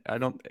wasn't,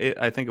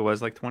 I think it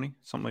was like 20,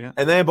 something like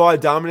that. And then I bought a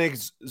Dominic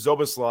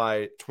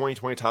Zoboslai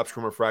 2020 Topps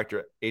Chrome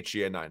Refractor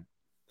HGA 9.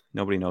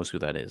 Nobody knows who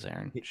that is,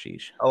 Aaron.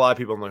 Sheesh. A lot of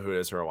people know who it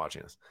is who are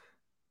watching this.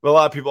 But a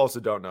lot of people also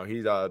don't know.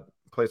 He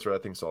plays for, I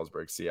think,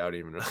 Salzburg. See, I don't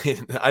even really,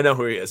 I know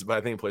who he is, but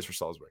I think he plays for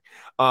Salzburg.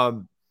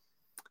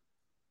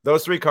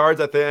 Those 3 cards,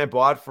 I think I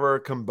bought for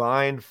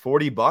combined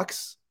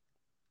 $40,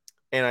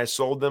 and I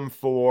sold them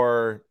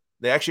for,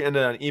 they actually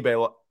ended on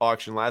eBay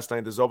auction last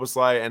night. The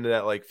Zoboslai ended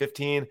at like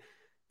 15,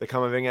 the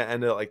Camavinga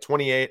ended at like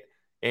 28,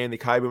 and the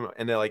Kaiboom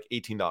ended at like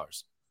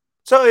 $18.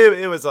 So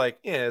it was like,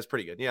 yeah, it's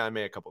pretty good. Yeah, I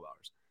made a couple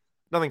dollars.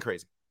 Nothing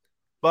crazy.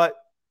 But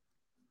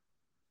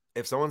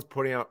if someone's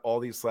putting out all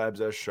these slabs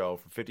as show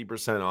for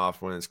 50%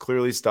 off when it's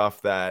clearly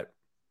stuff that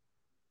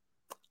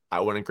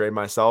I wouldn't grade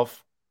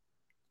myself,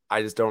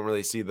 I just don't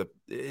really see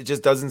it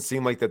just doesn't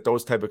seem like that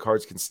those type of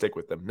cards can stick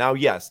with them. Now,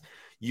 yes,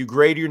 you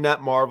grade your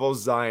Net Marvel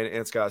Zion and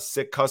it's got a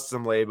sick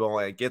custom label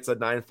and it gets a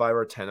 9.5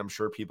 or 10. I'm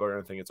sure people are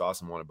going to think it's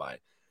awesome and want to buy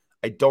it.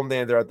 I don't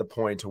think they're at the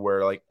point to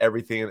where like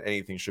everything and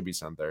anything should be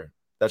sent there.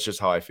 That's just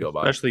how I feel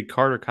about it. Especially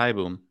Carter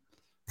Kaiboom.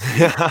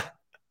 Yeah.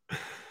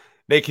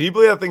 Nate, can you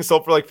believe that thing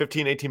sold for like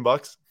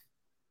 $15-$18?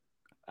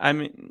 I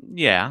mean,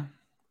 yeah.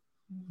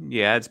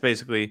 Yeah, it's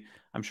basically,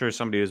 I'm sure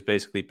somebody was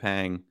basically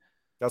paying.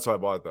 That's why I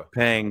bought it, though.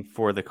 Paying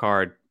for the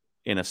card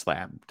in a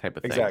slab type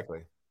of thing.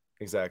 Exactly.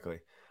 Exactly.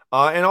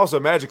 And also,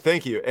 Magic,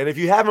 thank you. And if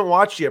you haven't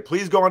watched yet,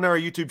 please go on our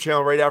YouTube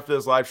channel right after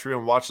this live stream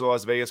and watch the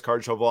Las Vegas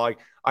Card Show vlog.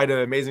 I had an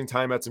amazing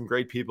time, met some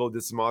great people,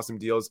 did some awesome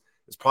deals.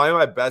 It's probably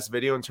my best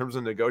video in terms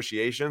of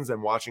negotiations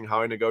and watching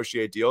how I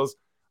negotiate deals.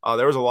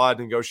 There was a lot of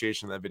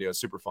negotiation in that video.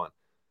 Super fun.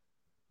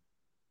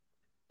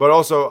 But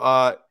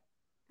also,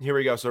 here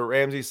we go. So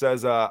Ramsey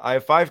says, I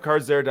have 5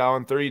 cards there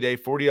down 30-day,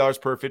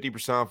 $40 per,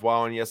 50% off.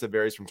 Wow. And yes, it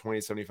varies from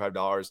 $20 to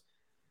 $75.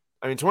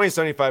 I mean, $20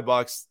 to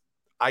 $75.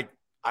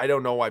 I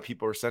don't know why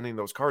people are sending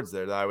those cards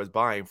there that I was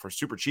buying for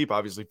super cheap,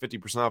 obviously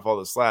 50% off all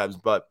the slabs.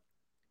 But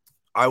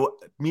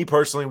me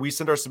personally, we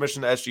sent our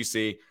submission to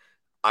SGC.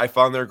 I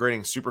found their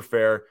grading super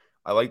fair.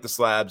 I like the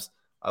slabs.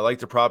 I like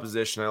their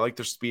proposition. I like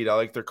their speed. I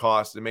like their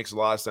cost. It makes a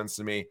lot of sense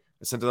to me.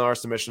 I sent our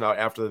submission out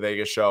after the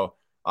Vegas show.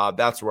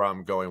 That's where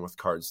I'm going with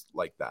cards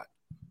like that.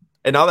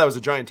 And now that was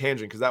a giant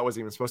tangent because that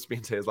wasn't even supposed to be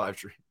in today's live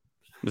stream.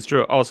 It's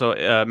true.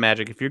 Also,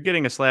 Magic, if you're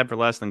getting a slab for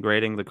less than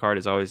grading, the card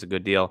is always a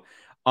good deal.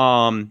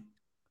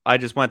 I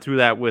just went through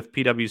that with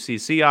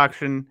PWCC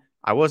auction.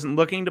 I wasn't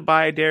looking to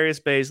buy a Darius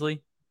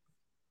Baisley,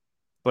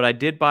 but I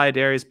did buy a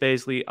Darius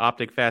Baisley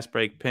Optic Fast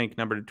Break Pink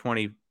number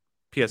 20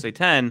 PSA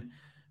 10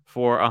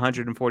 for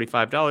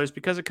 $145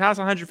 because it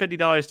costs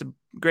 $150 to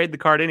grade the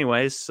card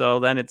anyways. So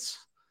then it's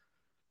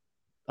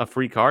a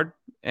free card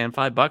and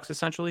 $5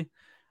 essentially.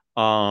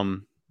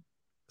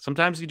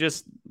 Sometimes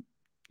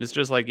it's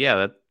just like,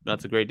 yeah,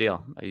 that's a great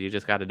deal. You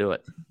just got to do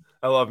it.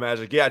 I love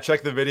Magic. Yeah,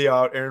 check the video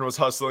out. Aaron was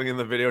hustling in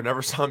the video.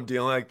 Never saw him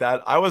dealing like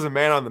that. I was a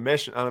man on a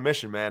mission,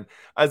 man.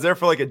 I was there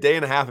for like a day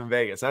and a half in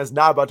Vegas. I was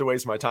not about to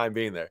waste my time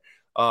being there.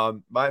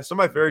 Some of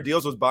my favorite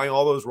deals was buying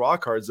all those raw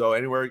cards though,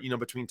 anywhere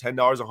between $10 and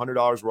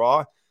 $100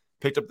 raw.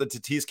 Picked up the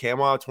Tatis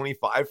Camo out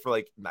 25 for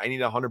like $90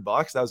 to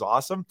 $100. That was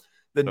awesome.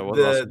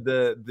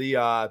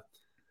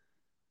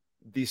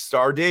 The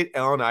star date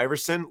Allen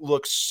Iverson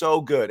looks so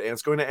good, and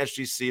it's going to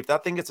SGC. If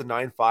that thing gets a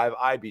 9.5,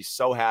 I'd be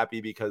so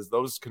happy because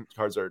those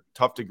cards are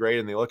tough to grade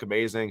and they look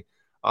amazing.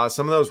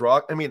 Some of those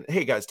rock. I mean,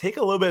 hey guys, take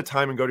a little bit of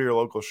time and go to your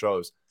local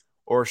shows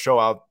or show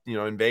out,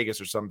 in Vegas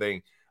or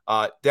something.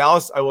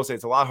 Dallas, I will say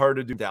it's a lot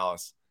harder to do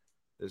Dallas.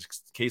 Those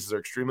cases are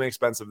extremely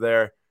expensive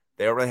there.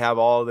 They don't really have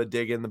all the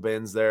dig in the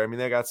bins there. I mean,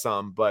 they got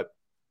some, but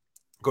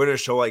going to a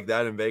show like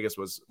that in Vegas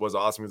was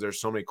awesome because there's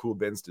so many cool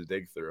bins to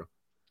dig through.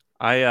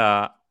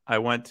 I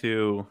went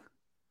to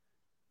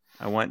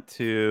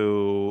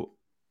the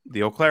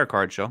Eau Claire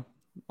card show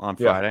on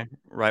Friday,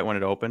 right when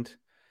it opened,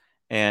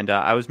 and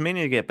I was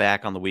meaning to get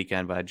back on the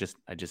weekend, but I just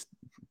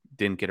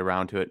didn't get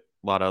around to it.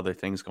 A lot of other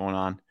things going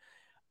on.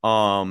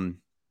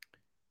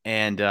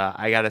 And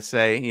I gotta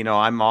say,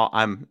 I'm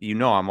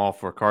all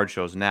for card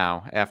shows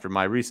now. After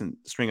my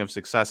recent string of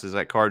successes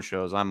at card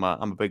shows, I'm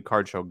a big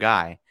card show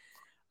guy.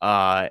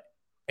 And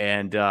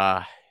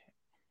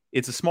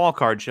it's a small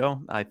card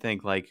show. I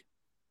think like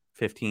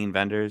 15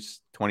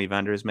 vendors, 20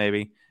 vendors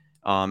maybe.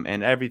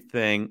 And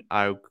everything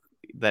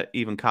that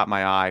even caught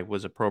my eye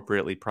was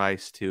appropriately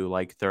priced to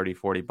like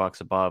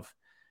 $30-$40 above,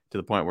 to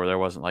the point where there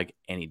wasn't like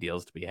any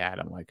deals to be had.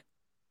 I'm like,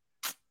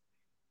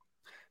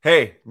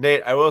 hey,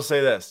 Nate, I will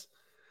say this.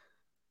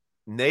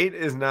 Nate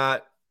is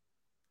not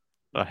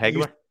a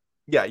haggler.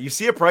 You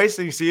see a price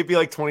and you see it be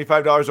like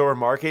 $25 over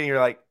market, and you're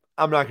like,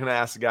 I'm not going to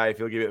ask the guy if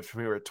he'll give it for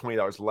me at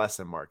 $20 less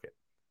than market.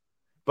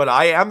 But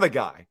I am the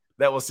guy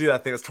that will see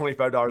that thing that's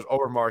 $25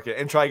 over market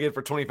and try to get it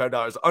for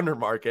 $25 under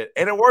market.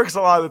 And it works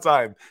a lot of the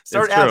time.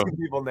 Start asking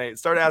people, Nate.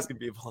 Start asking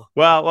people.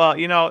 Well,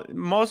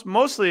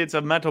 mostly it's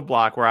a mental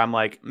block where I'm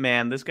like,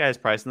 man, this guy's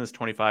pricing this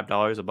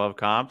 $25 above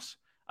comps.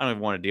 I don't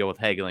even want to deal with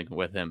haggling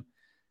with him.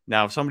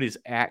 Now, if somebody's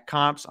at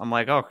comps, I'm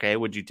like, okay,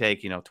 would you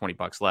take,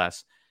 $20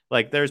 less?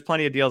 Like, there's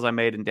plenty of deals I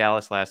made in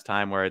Dallas last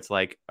time where it's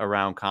like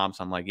around comps.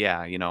 I'm like,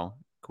 yeah,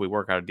 could we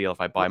work out a deal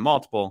if I buy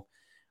multiple?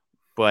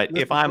 But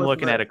if I'm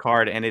looking at a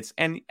card and if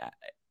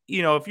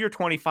you're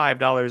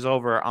 $25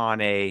 over on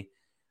a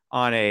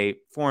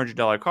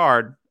 $400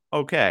 card,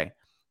 okay.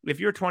 If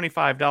you're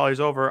 $25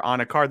 over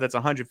on a card that's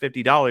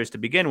 $150 to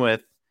begin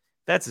with,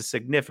 that's a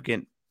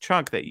significant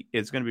chunk that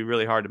is going to be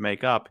really hard to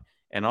make up.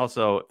 And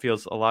also, it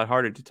feels a lot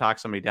harder to talk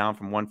somebody down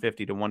from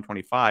 150 to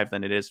 125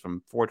 than it is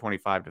from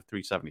 425 to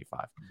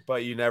 375.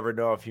 But you never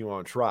know if you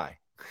won't try.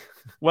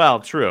 Well,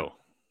 true.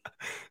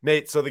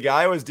 Nate, so the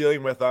guy I was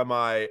dealing with on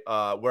my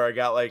where I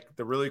got like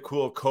the really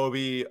cool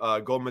Kobe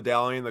gold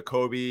medallion, the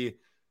Kobe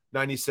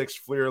 96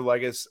 Fleer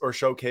Legacy or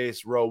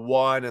Showcase row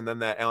 1, and then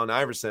that Allen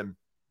Iverson.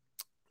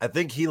 I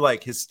think he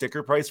his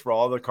sticker price for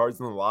all the cards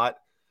in the lot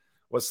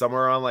was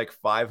somewhere around like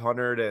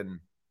 $530.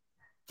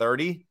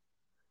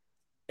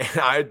 And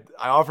I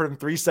offered him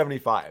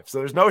 $375. So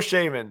there's no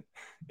shame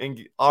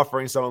in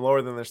offering someone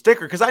lower than their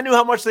sticker because I knew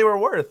how much they were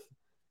worth.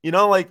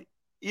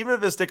 Even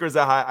if the sticker is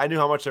that high, I knew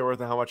how much they're worth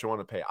and how much I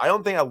want to pay. I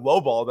don't think I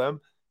lowballed them.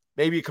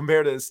 Maybe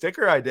compared to the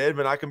sticker I did,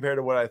 but not compared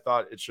to what I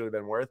thought it should have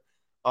been worth.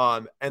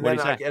 And then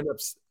I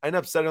end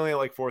up settling at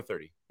like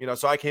 $430.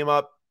 So I came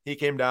up, he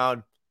came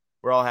down.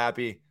 We're all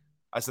happy.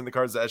 I sent the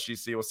cards to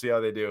SGC. We'll see how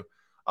they do.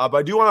 But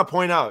I do want to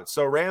point out.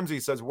 So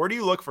Ramsey says, where do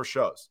you look for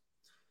shows?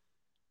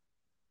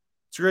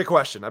 It's a great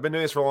question. I've been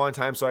doing this for a long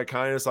time, so I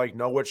kind of just like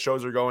know what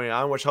shows are going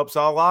on, which helps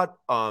out a lot.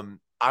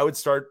 I would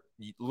start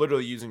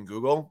literally using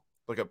Google,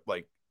 look up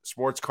like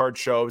sports card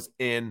shows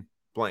in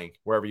blank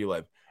wherever you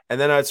live, and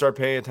then I'd start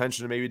paying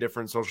attention to maybe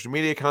different social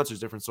media accounts.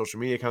 There's different social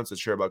media accounts that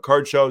share about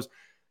card shows.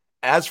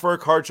 As for a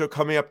card show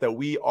coming up that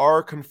we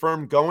are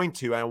confirmed going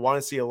to, and I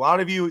want to see a lot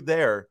of you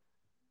there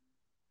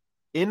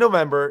in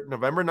November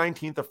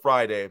 19th, a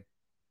Friday,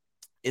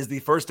 is the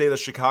first day of the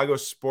Chicago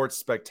Sports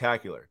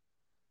Spectacular.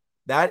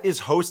 That is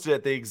hosted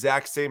at the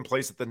exact same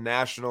place that the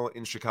National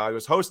in Chicago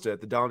is hosted,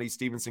 at the Donald E.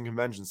 Stevenson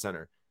Convention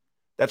Center.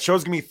 That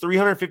show's going to be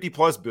 350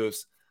 plus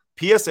booths.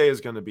 PSA is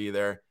going to be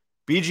there.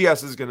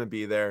 BGS is going to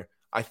be there.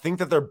 I think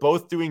that they're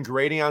both doing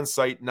grading on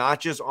site, not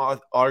just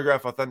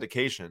autograph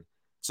authentication.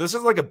 So this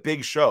is like a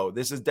big show.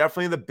 This is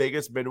definitely the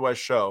biggest Midwest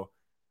show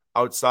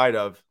outside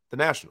of the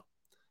National.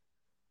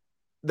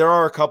 There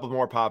are a couple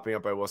more popping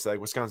up, I will say.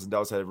 Wisconsin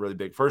Dells had a really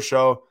big first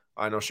show.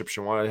 I know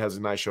Shipshewana has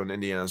a nice show in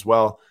Indiana as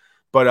well.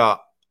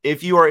 But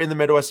if you are in the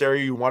Midwest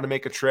area, you want to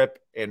make a trip,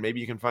 and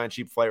maybe you can find a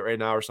cheap flight right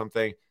now or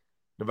something,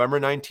 November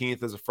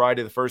 19th is a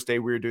Friday, the first day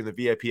we are doing the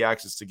VIP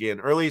access to get in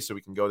early, so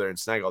we can go there and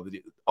snag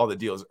all the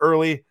deals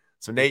early.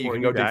 So, Nate, you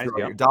can go dig through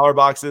your dollar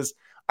boxes.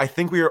 I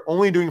think we are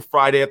only doing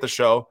Friday at the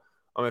show,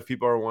 if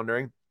people are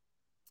wondering.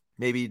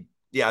 Maybe,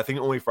 yeah, I think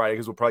only Friday,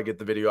 because we'll probably get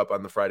the video up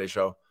on the Friday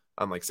show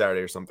on like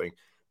Saturday or something,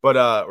 but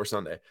or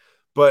Sunday.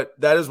 But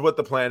that is what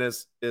the plan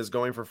is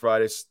going for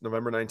Friday,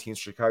 November 19th,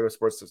 Chicago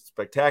Sports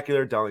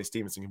Spectacular, Donald E.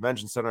 Stevenson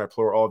Convention Center. I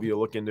implore all of you to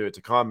look into it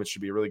to come. It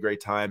should be a really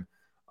great time.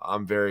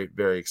 I'm very,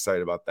 very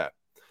excited about that.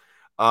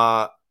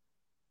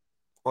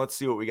 Let's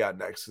see what we got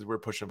next, because we're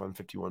pushing up on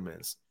 51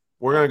 minutes.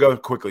 We're going to go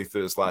quickly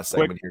through this last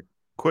segment here.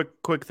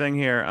 Quick thing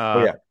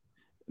here.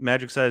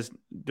 Magic says,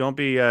 don't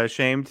be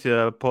ashamed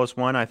to post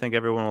one. I think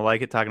everyone will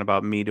like it, talking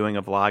about me doing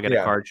a vlog at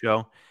a card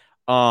show.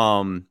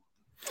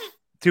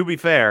 To be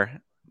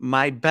fair,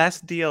 my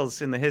best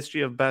deals in the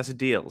history of best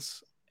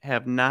deals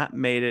have not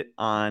made it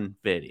on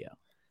video.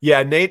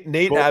 Yeah,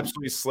 Nate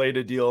absolutely slayed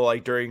a deal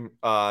like during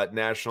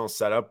national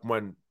setup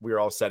when we were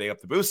all setting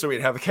up the booth, so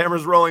we'd have the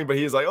cameras rolling. But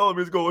he's like, "Oh, let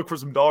me just go look for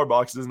some dollar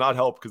boxes." Does not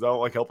help because I don't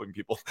like helping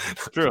people.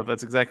 True,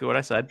 that's exactly what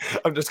I said.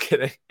 I'm just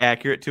kidding.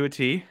 Accurate to a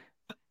T.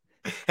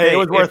 Hey, it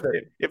was worth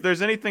it. If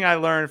there's anything I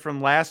learned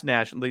from last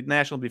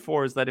national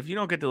before, is that if you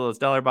don't get to those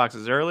dollar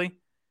boxes early,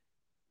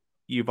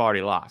 you've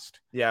already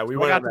lost. Yeah, we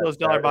got to those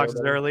dollar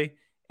boxes early,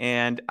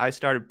 and I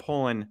started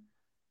pulling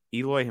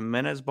Eloy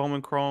Jimenez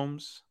Bowman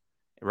Chromes,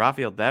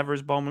 Rafael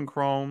Devers Bowman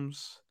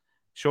Chromes,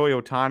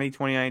 Shohei Ohtani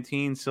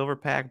 2019 Silver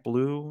Pack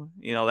Blue,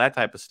 that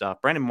type of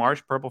stuff. Brandon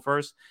Marsh Purple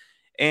First,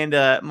 and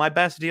my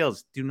best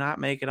deals do not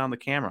make it on the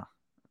camera.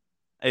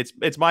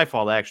 It's my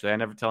fault, actually. I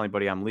never tell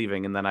anybody I'm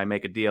leaving, and then I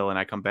make a deal, and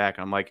I come back,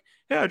 and I'm like,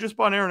 "Yeah, I just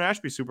bought an Aaron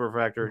Ashby Super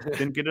Refractor.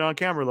 Didn't get it on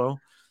camera though."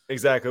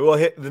 Exactly. Well,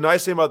 the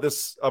nice thing about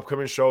this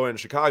upcoming show in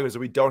Chicago is that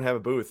we don't have a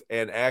booth.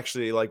 And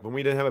actually, like when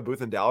we didn't have a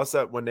booth in Dallas,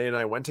 that when Nate and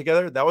I went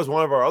together, that was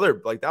one of our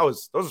other,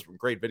 those were some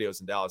great videos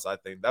in Dallas. I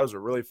think that was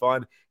really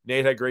fun.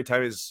 Nate had a great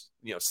time. He's,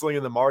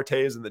 slinging the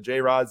Martes and the J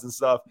Rods and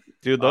stuff.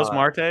 Dude, those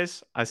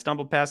Martes, I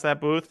stumbled past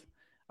that booth.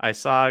 I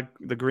saw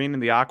the green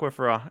and the aqua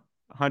for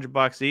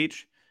 $100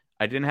 each.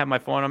 I didn't have my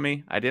phone on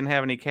me. I didn't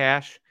have any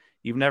cash.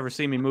 You've never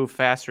seen me move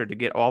faster to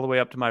get all the way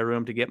up to my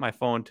room to get my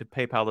phone to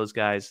PayPal those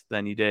guys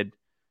than you did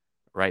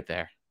right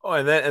there. Oh,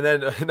 and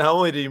then not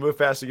only did you move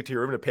fast to get to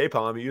your room to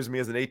PayPal him, you used me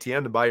as an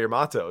ATM to buy your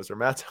Matos,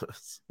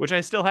 which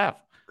I still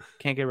have.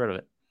 Can't get rid of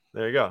it.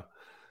 There you go.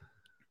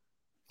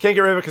 Can't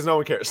get rid of it because no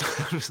one cares.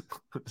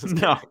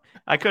 No,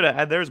 I could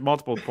have. There's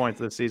multiple points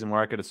this season where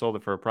I could have sold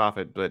it for a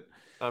profit, but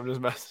I'm just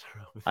messing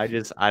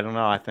around. I don't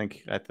know. I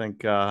think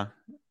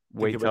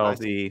wait till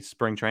the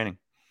spring training.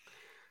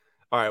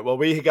 All right. Well,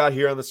 we got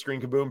here on the screen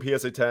Kaboom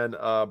PSA 10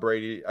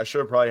 Brady. I should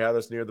have probably had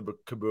this near the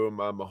Kaboom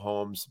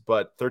Mahomes,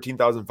 but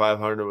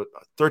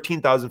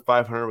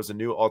 13,500 was a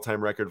new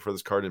all-time record for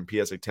this card in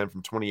PSA 10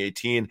 from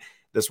 2018.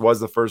 This was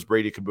the first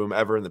Brady Kaboom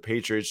ever in the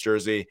Patriots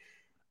jersey.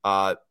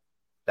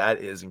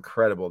 That is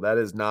incredible. That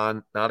is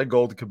not a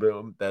gold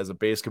Kaboom. That is a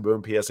base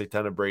Kaboom PSA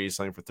 10 of Brady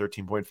selling for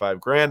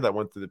 $13.5 grand. That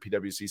went through the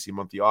PWCC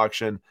monthly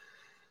auction.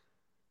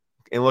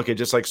 And look, it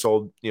just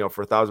sold,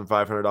 for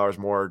 $1,500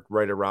 more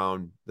right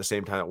around the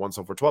same time that one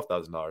sold for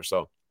 $12,000.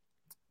 So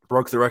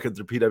broke the record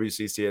through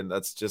PWCC, and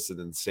that's just an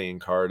insane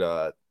card.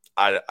 I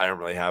don't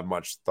really have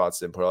much thoughts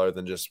to input other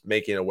than just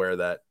making aware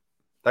that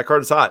that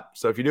card is hot.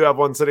 So if you do have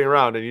one sitting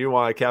around and you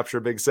want to capture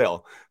a big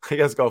sale, I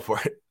guess go for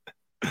it.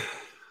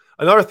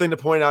 Another thing to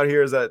point out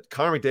here is that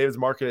Connor McDavid's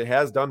market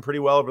has done pretty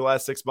well over the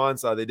last 6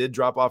 months. They did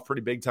drop off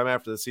pretty big time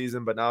after the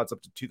season, but now it's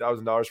up to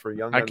 $2,000 for a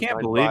young guy. I can't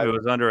believe it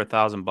was under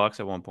 $1,000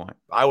 at one point.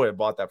 I would have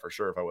bought that for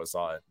sure if I would have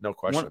saw it. No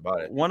question about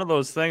it. One of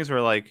those things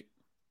where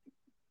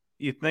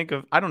you think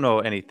of, I don't know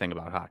anything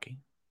about hockey,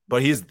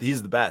 but he's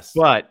the best.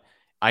 But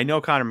I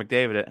know Connor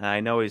McDavid, and I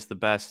know he's the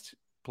best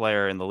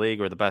player in the league,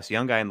 or the best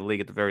young guy in the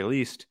league at the very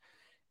least.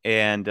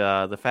 And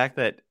the fact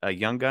that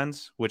Young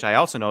Guns, which I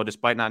also know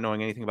despite not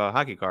knowing anything about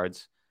hockey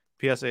cards,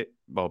 PSA,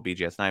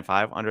 BGS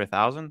 9.5 under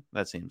 1,000.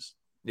 That seems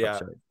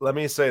absurd. Let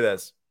me say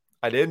this: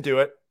 I didn't do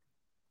it.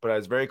 but I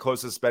was very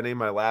close to spending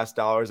my last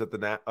dollars at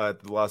the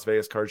Las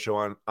Vegas card show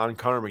on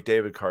Connor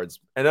McDavid cards.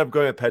 Ended up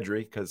going with Pedri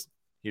because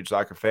huge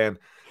soccer fan.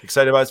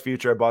 Excited about his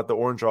future. I bought the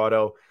orange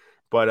auto,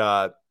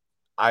 but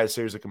I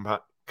seriously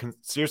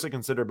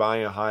consider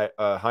buying a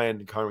high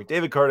end Connor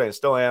McDavid card. I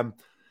still am.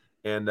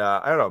 And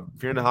I don't know,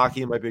 if you're into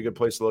hockey, it might be a good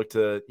place to look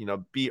to,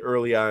 be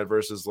early on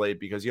versus late,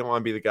 because you don't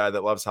want to be the guy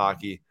that loves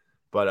hockey,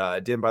 but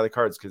didn't buy the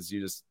cards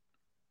because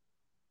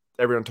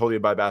everyone told you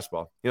to buy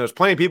basketball. There's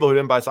plenty of people who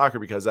didn't buy soccer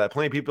because of that.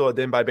 Plenty of people that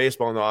didn't buy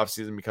baseball in the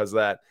offseason because of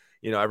that.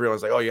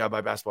 Everyone's like, oh, you got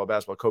to buy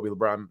basketball, Kobe,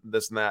 LeBron,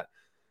 this and that.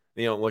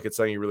 And you don't look at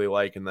something you really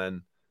like and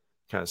then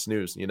kind of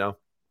snooze,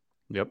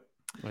 Yep,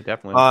 I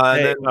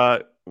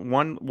definitely.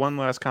 One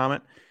last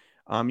comment.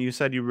 You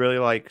said you really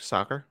like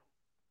soccer.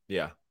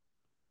 Yeah.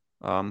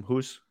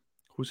 Who's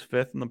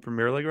fifth in the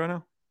Premier League right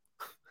now?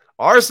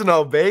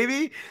 Arsenal,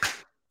 baby.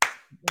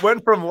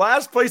 Went from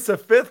last place to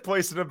fifth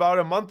place in about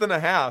a month and a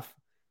half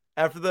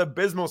after the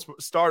abysmal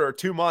start, or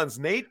 2 months.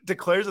 Nate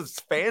declares his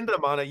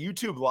fandom on a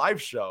YouTube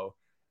live show.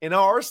 And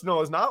now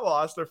Arsenal is not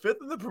lost. They're fifth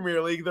in the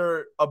Premier League.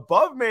 They're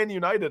above Man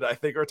United, I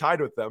think, or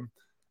tied with them.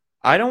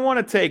 I don't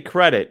want to take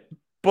credit,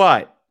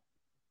 but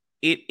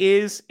it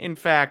is, in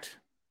fact,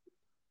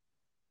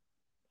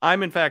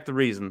 I'm in fact the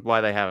reason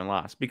why they haven't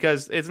lost,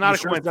 because it's not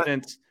a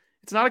coincidence.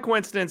 It's not a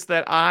coincidence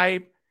that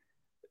I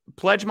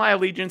pledge my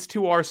allegiance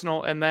to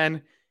Arsenal, and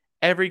then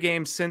every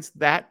game since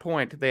that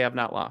point they have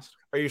not lost.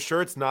 Are you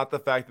sure it's not the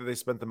fact that they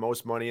spent the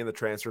most money in the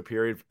transfer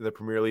period for the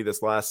Premier League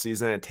this last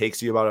season? And it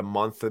takes you about a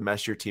month to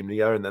mesh your team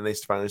together, and then they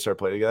finally start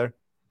playing together?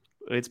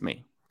 It's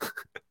me.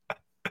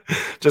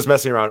 Just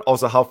messing around.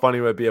 Also, how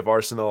funny would it be if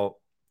Arsenal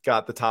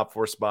got the top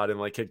 4 spot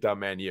and kicked out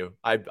Man U?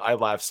 I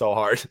laughed so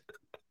hard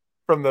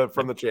from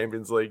the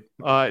Champions League.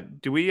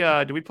 Do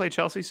we play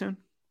Chelsea soon?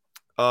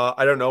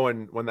 I don't know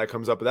when that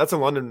comes up, but that's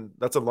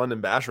a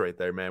London bash right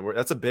there, man.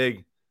 That's a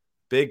big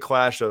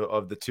clash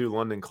of the two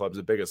London clubs,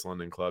 the biggest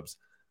London clubs,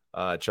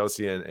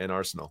 Chelsea and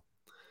Arsenal.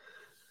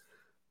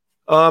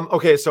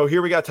 Okay, so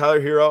here we got Tyler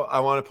Hero.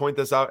 I want to point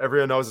this out.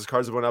 Everyone knows his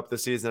cards have went up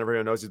this season.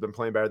 Everyone knows he's been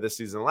playing better this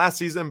season than last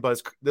season,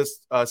 but this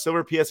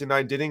silver PSA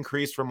 9 did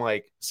increase from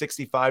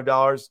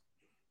 $65,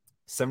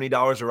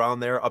 $70 around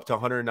there up to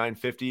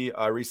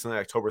 $109.50 recently,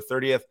 October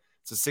 30th.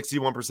 It's a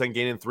 61%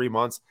 gain in 3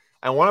 months.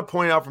 I want to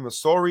point out from the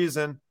sole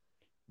reason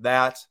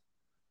that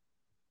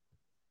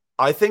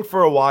I think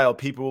for a while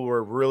people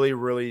were really,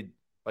 really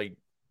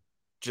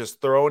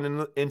just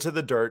throwing into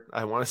the dirt.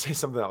 I want to say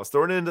something else.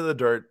 Throwing it into the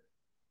dirt,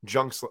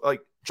 junk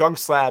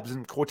slabs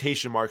in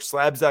quotation marks,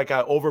 slabs that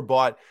got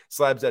overbought,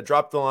 slabs that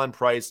dropped the line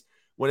price.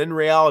 When in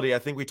reality, I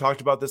think we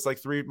talked about this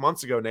 3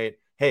 months ago, Nate.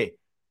 Hey,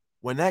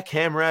 when that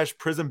Cam Rash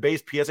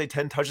Prism-based PSA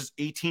 10 touches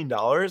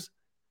 $18,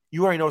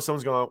 you already know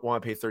someone's going to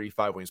want to pay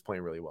 $35 when he's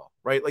playing really well,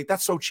 right?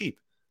 That's so cheap.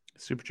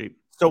 Super cheap.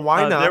 So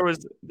why not?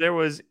 There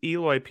was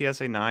Eloy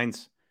PSA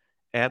 9s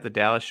at the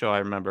Dallas show. I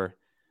remember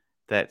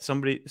that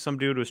some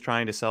dude was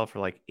trying to sell for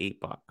 $8.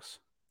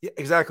 Yeah,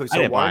 exactly.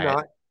 So why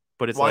not?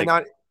 But it's why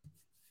not?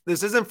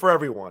 This isn't for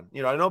everyone.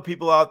 I know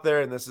people out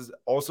there, and this is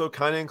also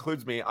kind of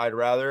includes me. I'd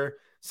rather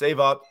save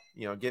up,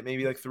 get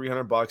maybe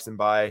 $300 and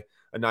buy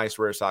a nice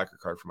rare soccer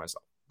card for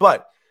myself.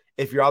 But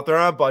if you're out there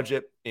on a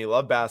budget and you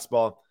love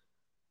basketball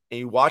and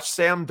you watch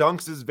Sam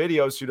Dunks'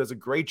 videos, who does a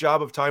great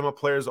job of tying up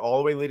players all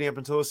the way leading up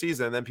until the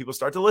season, and then people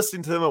start to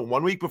listen to them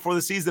 1 week before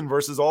the season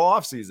versus all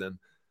off season,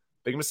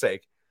 big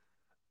mistake.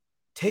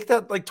 Take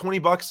that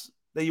 $20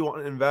 that you want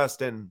to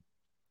invest and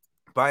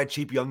buy a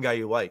cheap young guy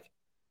you like.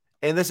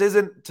 And this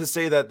isn't to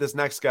say that this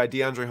next guy,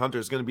 DeAndre Hunter,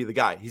 is going to be the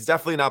guy. He's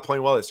definitely not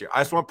playing well this year. I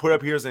just want to put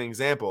up here as an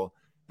example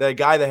that a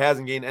guy that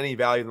hasn't gained any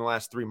value in the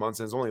last 3 months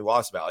and has only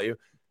lost value.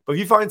 But if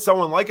you find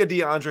someone like a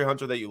DeAndre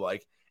Hunter that you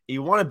like, and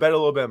you want to bet a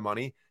little bit of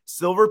money,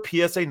 silver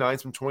PSA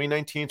 9s from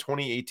 2019,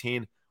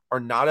 2018 are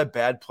not a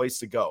bad place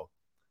to go.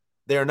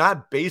 They are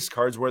not base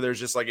cards where there's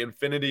just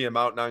infinity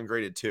amount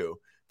non-graded too.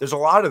 There's a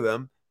lot of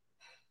them.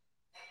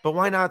 But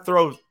why not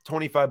throw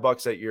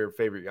 $25 at your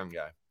favorite young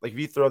guy? If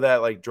you throw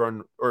that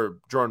Jordan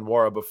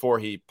Nwora before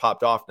he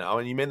popped off now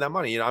and you made that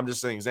money, I'm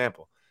just an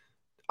example.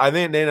 I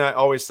think Nate and I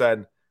always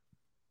said,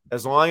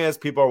 as long as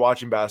people are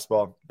watching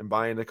basketball and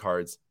buying the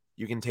cards,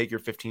 you can take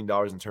your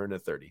 $15 and turn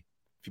it to $30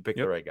 if you pick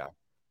the right guy.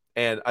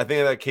 And I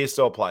think that case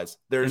still applies.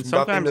 There's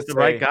sometimes nothing to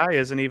right guy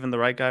isn't even the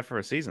right guy for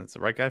a season. It's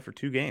the right guy for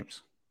 2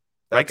 games.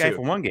 Right guy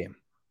for 1 game.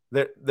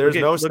 There's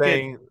no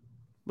saying.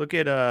 Look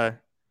at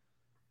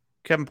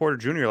Kevin Porter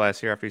Jr.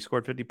 last year after he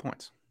scored 50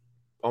 points.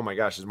 Oh my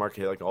gosh, his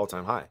market hit an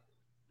all-time high.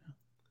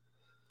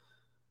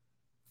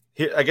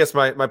 Here, I guess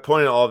my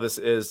point in all of this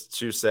is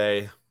to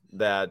say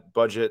that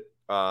budget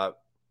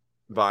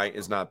buying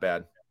is not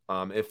bad.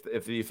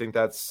 If you think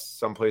that's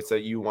someplace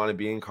that you want to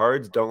be in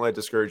cards, don't let it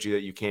discourage you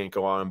that you can't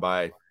go on and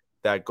buy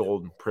that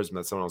gold prism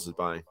that someone else is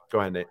buying. Go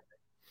ahead, Nate.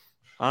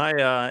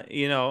 I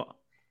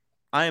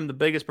am the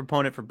biggest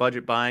proponent for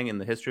budget buying in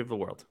the history of the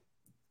world.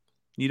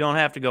 You don't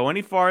have to go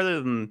any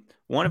farther than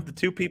one of the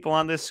 2 people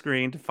on this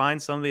screen to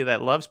find somebody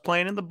that loves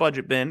playing in the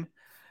budget bin,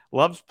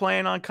 loves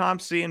playing on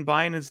COMC and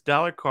buying his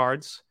dollar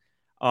cards,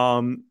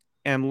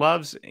 and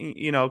loves,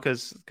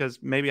 because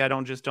maybe I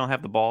don't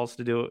have the balls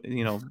to do,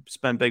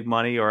 spend big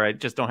money, or I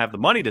just don't have the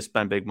money to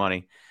spend big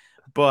money.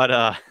 But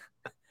Uh,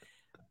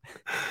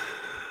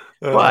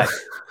 but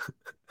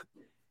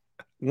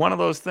one of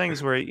those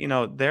things where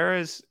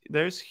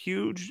there's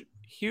huge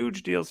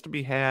deals to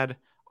be had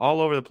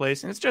all over the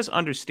place, and it's just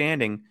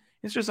understanding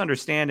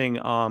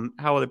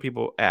how other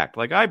people act.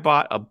 Like, I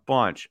bought a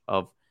bunch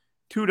of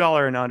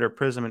 $2 and under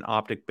Prism and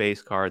Optic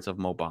base cards of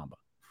Mo Bamba.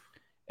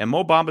 And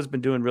Mo Bamba's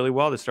been doing really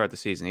well to start the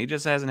season. He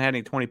just hasn't had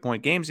any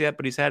 20-point games yet,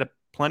 but he's had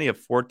plenty of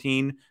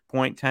 14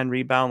 point, 10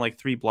 rebound, like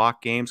 3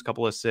 block games,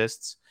 couple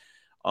assists,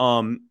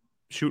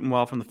 shooting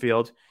well from the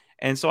field.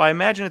 And so I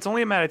imagine it's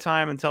only a matter of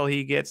time until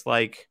he gets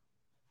like,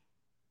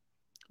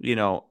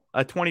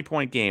 a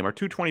 20-point game or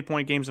 2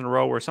 20-point games in a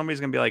row where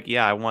somebody's going to be like,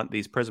 yeah, I want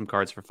these Prism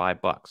cards for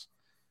 $5.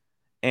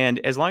 And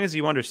as long as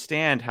you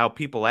understand how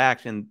people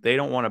act, and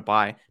people don't want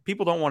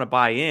to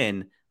buy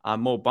in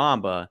on Mo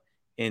Bamba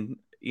in,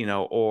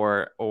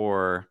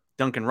 or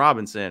Duncan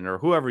Robinson, or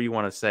whoever you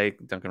want to say.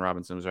 Duncan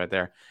Robinson was right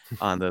there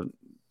on the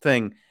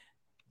thing,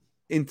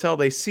 until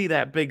they see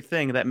that big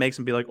thing that makes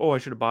them be like, oh, I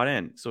should have bought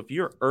in. So if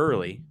you're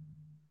early,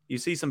 you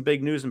see some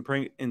big news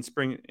in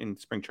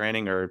spring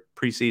training or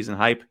preseason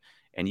hype,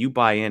 and you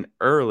buy in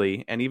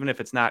early, and even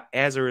if it's not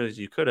as early as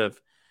you could have,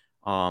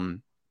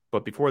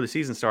 but before the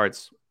season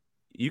starts,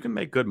 you can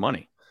make good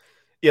money.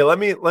 Yeah, let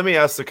me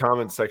ask the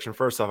comment section.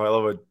 First off, I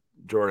love what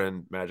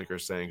Jordan Magic are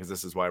saying, because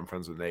this is why I'm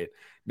friends with Nate.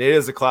 Nate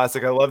is a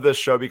classic. I love this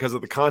show because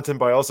of the content,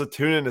 but I also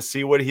tune in to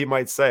see what he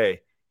might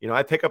say.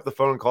 I pick up the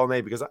phone and call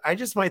Nate because I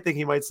just might think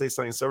he might say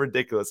something so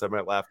ridiculous I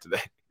might laugh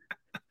today.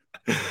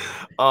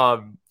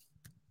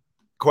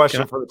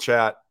 Question for the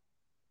chat.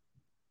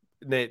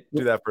 Nate,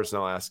 do that first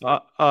and I'll ask.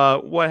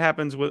 What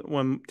happens to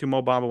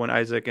Mo Bamba when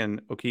Isaac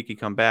and Okiki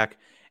come back?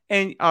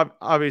 And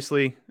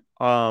obviously,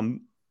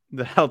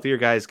 the healthier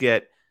guys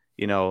get,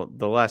 the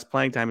less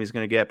playing time he's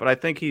going to get. But I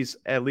think he's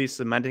at least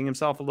cementing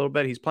himself a little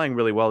bit. He's playing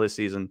really well this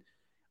season.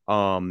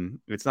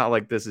 It's not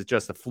like this is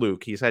just a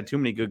fluke. He's had too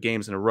many good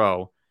games in a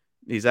row.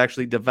 He's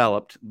actually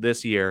developed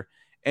this year.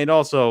 And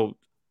also,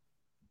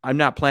 I'm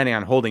not planning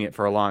on holding it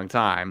for a long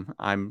time.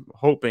 I'm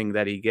hoping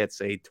that he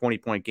gets a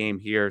 20-point game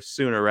here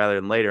sooner rather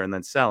than later, and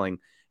then selling.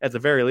 At the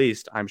very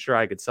least, I'm sure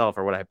I could sell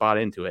for what I bought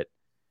into it,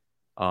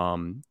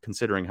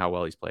 considering how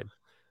well he's played.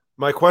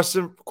 My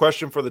question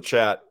for the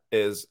chat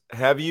is,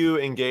 have you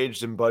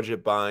engaged in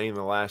budget buying in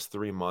the last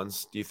 3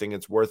 months? Do you think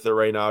it's worth it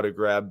right now to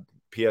grab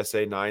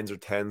PSA 9s or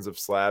 10s of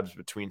slabs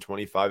between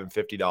 $25 and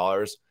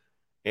 $50?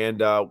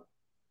 And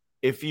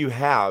if you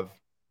have,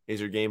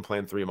 is your game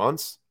plan 3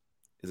 months?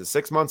 Is it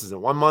 6 months? Is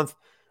it 1 month?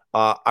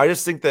 I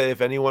just think that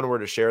if anyone were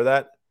to share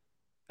that,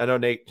 I know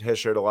Nate has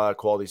shared a lot of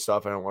quality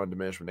stuff. I don't want to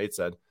diminish what Nate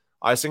said.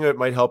 I think it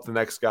might help the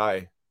next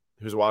guy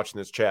who's watching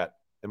this chat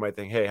and might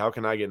think, hey, how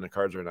can I get into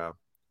cards right now?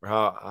 Or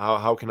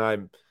how can I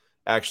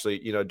actually,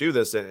 do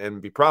this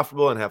and be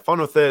profitable and have fun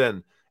with it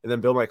and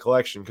then build my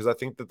collection? Because I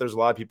think that there's a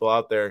lot of people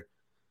out there.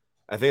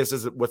 I think this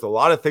is with a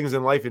lot of things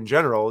in life in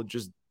general,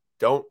 just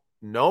don't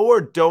know or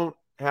don't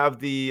have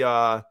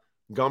the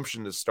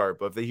gumption to start.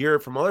 But if they hear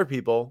it from other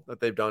people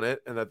that they've done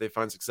it and that they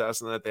find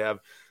success and that they have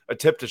a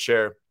tip to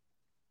share,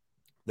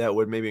 that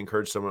would maybe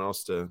encourage someone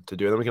else to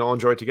do it. Then we can all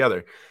enjoy it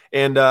together.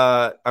 And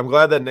I'm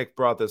glad that Nick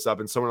brought this up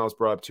and someone else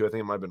brought up too. I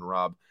think it might have been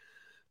Rob.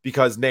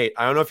 Because, Nate,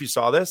 I don't know if you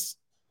saw this.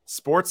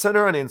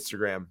 SportsCenter on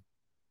Instagram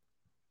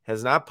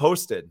has not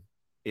posted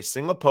a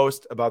single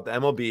post about the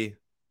MLB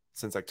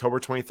since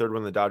October 23rd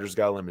when the Dodgers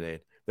got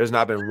eliminated. There's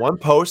not been one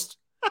post.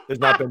 There's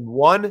not been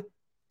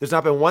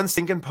one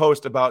sinking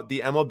post about the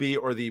MLB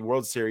or the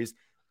World Series.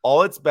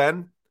 All it's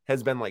been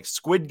has been like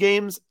Squid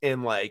Games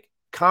and like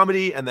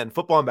comedy and then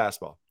football and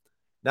basketball.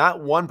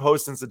 Not one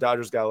post since the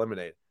Dodgers got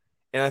eliminated.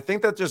 And I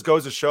think that just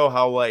goes to show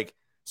how like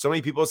so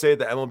many people say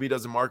that MLB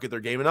doesn't market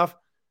their game enough.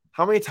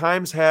 How many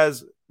times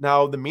has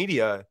now the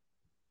media,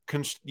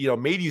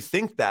 made you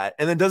think that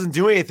and then doesn't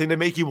do anything to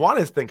make you want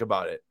to think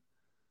about it?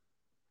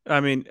 I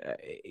mean,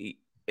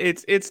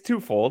 it's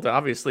twofold.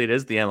 Obviously, it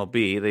is the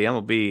MLB. The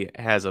MLB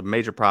has a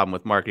major problem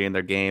with marketing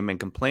their game and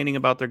complaining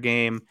about their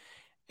game,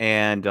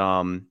 and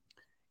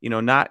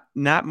not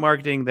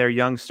marketing their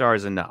young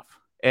stars enough.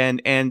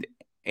 And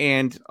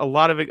a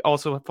lot of it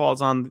also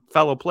falls on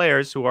fellow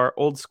players who are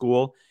old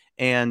school.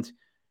 And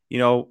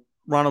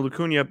Ronald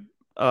Acuna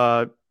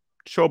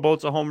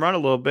showboats a home run a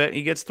little bit,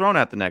 he gets thrown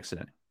out the next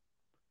inning.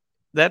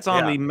 That's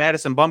on the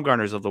Madison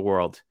Bumgarners of the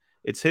world.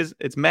 It's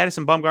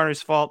Madison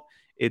Bumgarner's fault.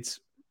 It's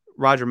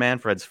Roger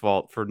Manfred's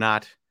fault for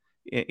not,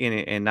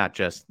 and not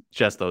just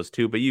those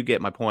two, but you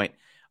get my point.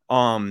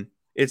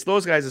 It's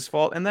those guys'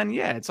 fault. And then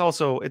it's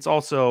also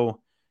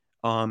SportsCenter,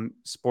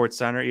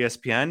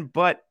 ESPN.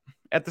 But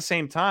at the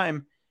same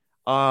time,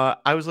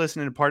 I was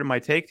listening to Part of My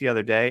Take the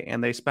other day,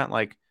 and they spent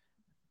like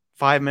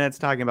 5 minutes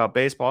talking about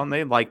baseball, and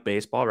they like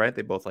baseball, right?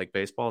 They both like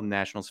baseball, a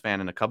Nationals fan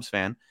and a Cubs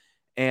fan.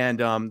 And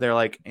they're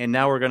like, and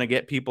now we're going to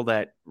get people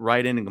that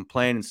write in and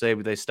complain and say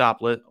they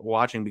stopped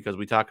watching because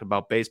we talked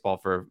about baseball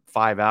for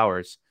 5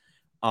 hours,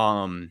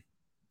 even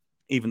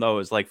though it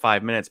was like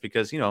 5 minutes,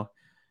 because,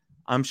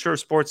 I'm sure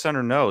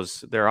SportsCenter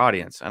knows their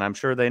audience, and I'm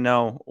sure they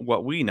know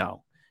what we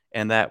know.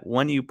 And that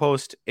when you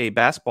post a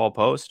basketball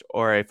post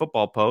or a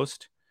football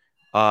post,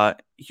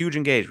 huge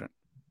engagement.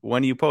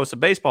 When you post a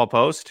baseball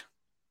post,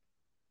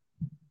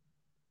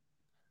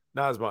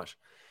 Not as much.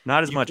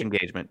 not as You much can't,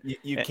 engagement.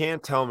 you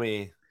can't tell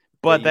me that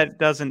But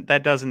you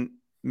that doesn't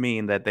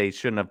mean that they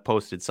shouldn't have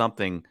posted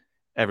something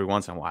every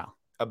once in a while,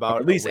 or about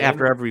at a least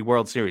after win. every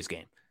World Series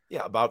game.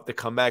 Yeah, about the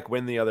comeback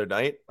win the other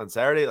night on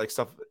Saturday, like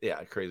stuff.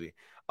 Yeah, crazy.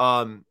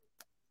 Um,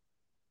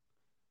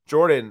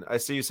 Jordan, I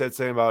see you said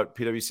something about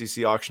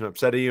PWCC auction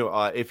upsetting you.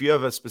 If you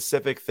have a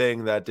specific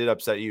thing that did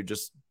upset you,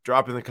 just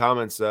drop in the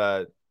comments.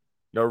 No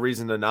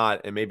reason to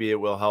not, and maybe it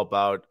will help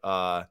out.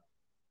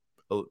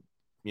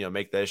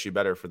 Make the issue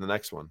better for the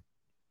next one.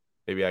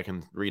 Maybe I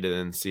can read it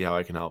and see how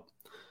I can help.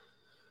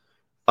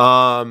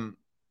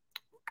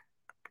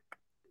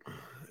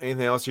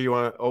 Anything else here you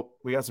want to? Oh,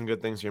 we got some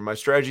good things here. My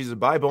strategy is to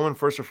buy Bowman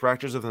first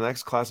refractors of the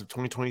next class of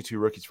 2022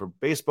 rookies for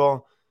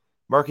baseball.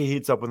 Market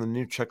heats up when the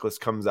new checklist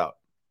comes out.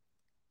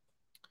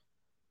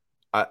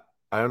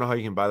 I don't know how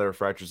you can buy the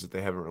refractors if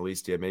they haven't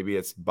released yet. Maybe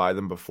it's buy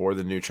them before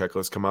the new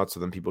checklist come out, so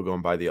then people go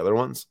and buy the other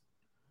ones.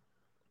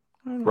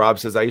 Rob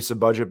says, I used to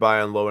budget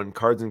buy on low-end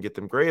cards and get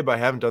them graded, but I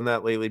haven't done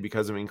that lately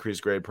because of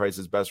increased grade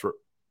prices. Best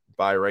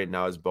buy right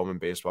now is Bowman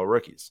baseball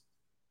rookies.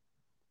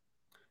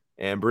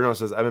 And Bruno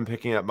says, I've been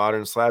picking up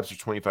modern slabs for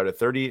 $25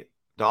 to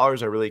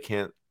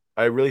 $30.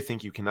 I really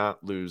think you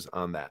cannot lose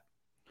on that.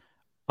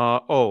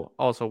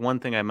 Also, one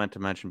thing I meant to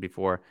mention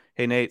before.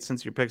 Hey, Nate,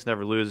 since your picks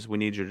never lose, we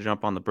need you to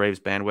jump on the Braves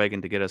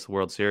bandwagon to get us the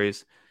World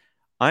Series.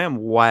 I am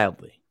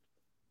wildly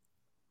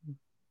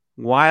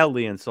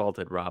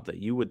insulted, Rob, that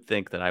you would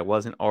think that I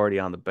wasn't already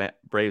on the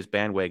Braves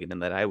bandwagon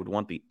and that I would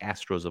want the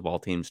Astros of all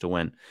teams to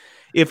win.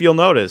 If you'll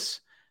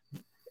notice,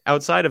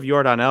 outside of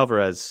Yordan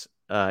Alvarez,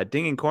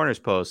 dinging corners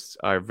posts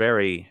are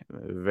very,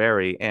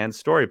 very, and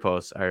story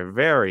posts are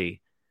very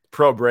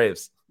pro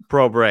Braves.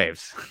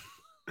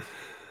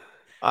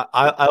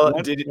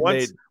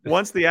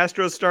 Once the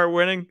Astros start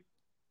winning,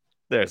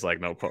 there's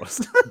like no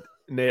post.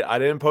 Nate, I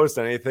didn't post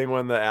anything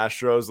when the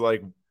Astros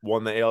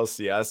won the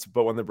ALCS,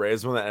 but when the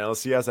Braves won the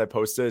NLCS, I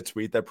posted a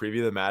tweet that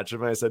previewed the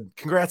matchup and I said,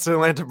 "Congrats to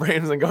Atlanta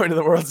Braves on going to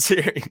the World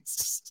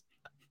Series."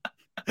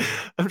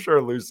 I'm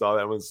sure Lou saw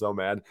that and was so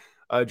mad.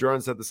 Jordan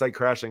said the site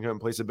crashed and couldn't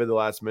place a bid the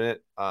last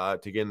minute to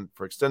get in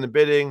for extended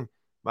bidding.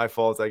 My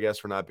fault, I guess,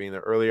 for not being there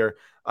earlier.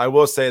 I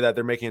will say that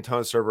they're making a ton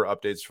of server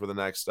updates for the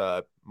next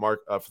for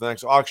the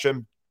next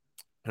auction.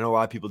 I know a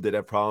lot of people did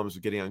have problems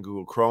with getting on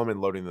Google Chrome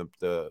and loading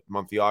the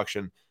monthly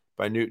auction,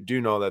 but I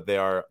do know that they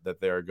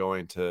are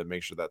going to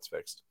make sure that's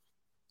fixed.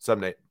 What's up,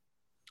 Nate?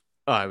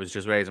 Oh, I was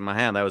just raising my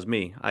hand. That was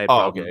me. I had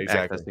problems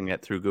exactly. accessing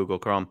it through Google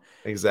Chrome.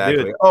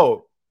 Exactly. Dude,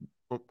 go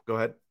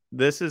ahead.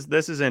 This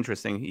is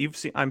interesting.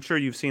 I'm sure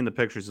you've seen the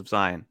pictures of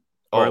Zion,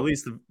 or at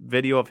least the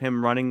video of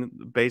him running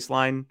the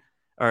baseline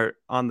or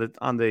on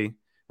the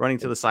running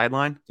to the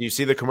sideline. Do you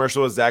see the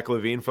commercial with Zach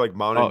LaVine for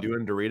Mountain Dew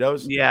and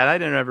Doritos? Yeah, it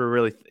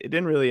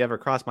didn't really ever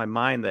cross my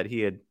mind that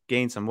he had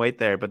gained some weight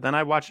there. But then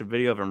I watched a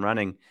video of him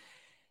running,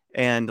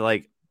 and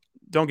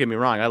don't get me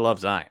wrong, I love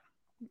Zion,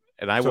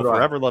 and I will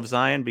forever love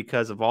Zion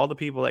because of all the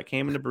people that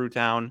came into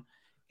Brewtown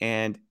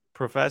and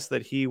professed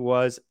that he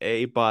was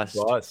a bust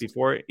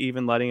before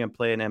even letting him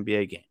play an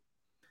NBA game.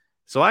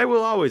 So I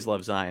will always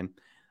love Zion.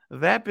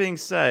 That being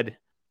said,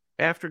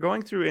 after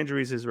going through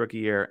injuries his rookie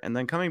year and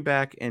then coming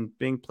back and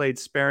being played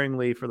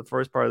sparingly for the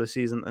first part of the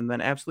season and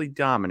then absolutely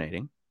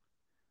dominating,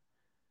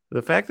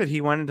 the fact that he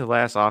went into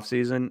last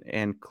offseason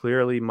and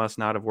clearly must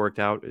not have worked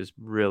out is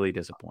really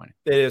disappointing.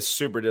 It is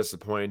super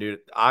disappointing, dude.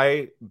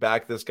 I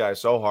back this guy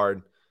so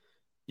hard.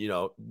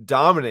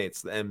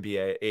 Dominates the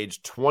NBA,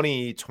 age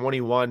 20,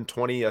 21,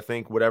 20, I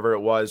think, whatever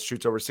it was,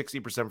 shoots over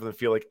 60% from the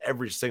field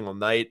every single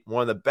night.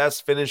 One of the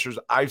best finishers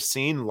I've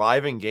seen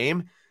live in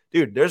game.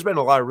 Dude, there's been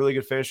a lot of really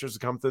good finishers to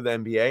come through the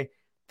NBA.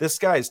 This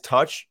guy's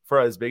touch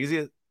for as big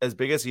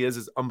as he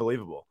is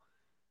unbelievable.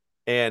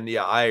 And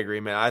yeah, I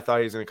agree, man. I thought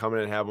he was going to come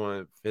in and have one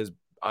of his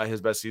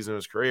best season of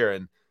his career.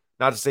 And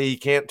not to say he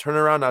can't turn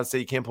around, not to say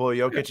he can't pull a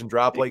Jokic and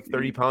drop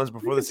 30 pounds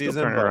before the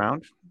season. Turn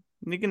around.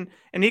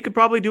 And he could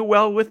probably do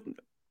well with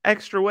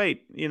extra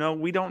weight.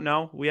 We don't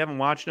know. We haven't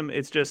watched him.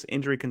 It's just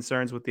injury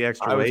concerns with the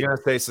extra weight. I was going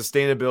to say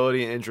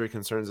sustainability and injury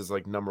concerns is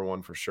number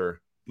one for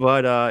sure.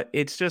 But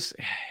it's just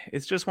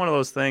one of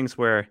those things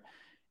where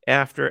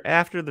after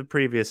the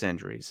previous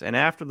injuries and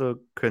after the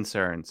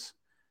concerns,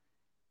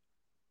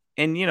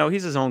 and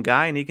he's his own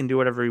guy and he can do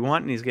whatever he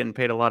wants and he's getting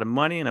paid a lot of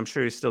money and I'm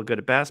sure he's still good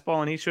at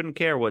basketball and he shouldn't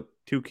care what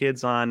two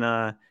kids on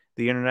the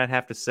internet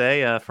have to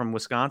say from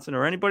Wisconsin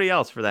or anybody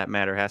else for that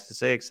matter has to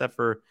say, except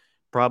for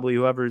probably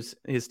whoever's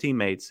his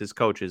teammates, his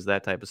coaches,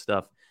 that type of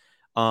stuff.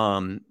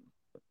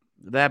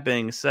 That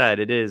being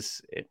said,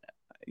 it's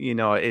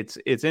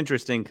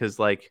interesting because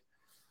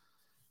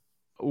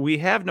we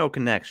have no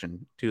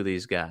connection to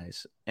these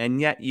guys,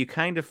 and yet you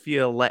kind of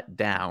feel let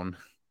down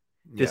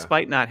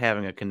despite not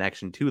having a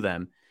connection to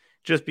them,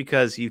 just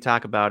because you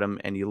talk about them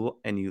and you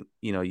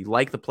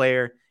like the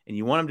player and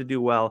you want him to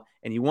do well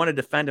and you want to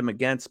defend him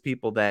against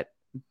people that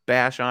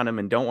bash on him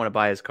and don't want to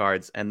buy his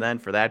cards, and then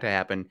for that to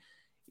happen,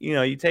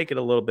 you take it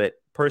a little bit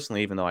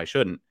personally, even though I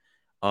shouldn't.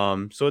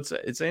 So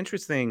it's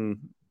interesting.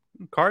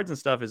 Cards and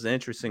stuff is an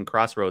interesting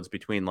crossroads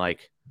between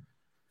like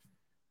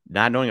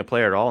not knowing a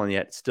player at all and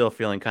yet still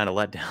feeling kind of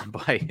let down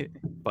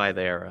by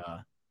their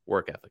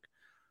work ethic.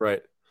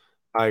 Right.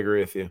 I agree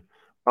with you.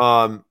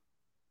 All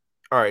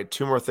right,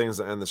 2 more things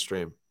to end the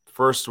stream.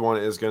 First one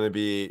is going to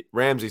be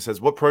Ramsey says,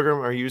 what program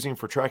are you using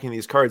for tracking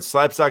these cards?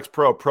 Slabstocks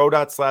Pro,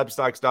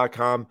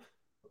 pro.slabstocks.com.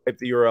 Type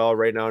the URL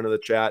right now into the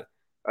chat.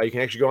 You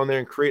can actually go on there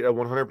and create a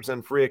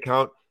 100% free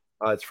account.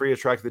 It's free to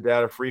track the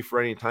data, free for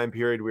any time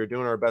period. We're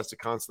doing our best to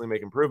constantly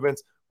make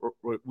improvements.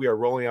 We are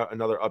rolling out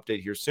another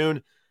update here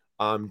soon.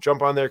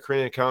 Jump on there,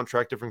 create an account,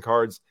 track different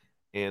cards,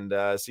 and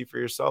see for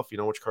yourself,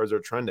 which cards are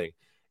trending.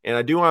 And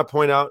I do want to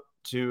point out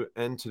to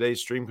end today's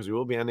stream because we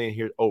will be ending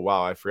here. Oh,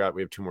 wow. I forgot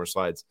we have 2 more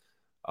slides.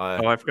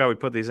 I forgot we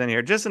put these in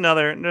here. Just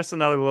another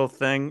little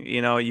thing.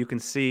 You can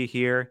see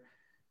here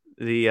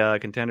the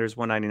Contenders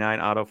 199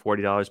 auto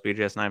 $40,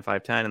 BGS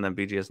 9510, and then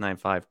BGS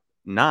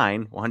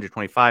 959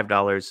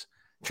 $125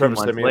 2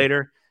 months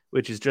later,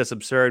 which is just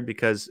absurd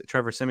because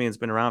Trevor Siemian's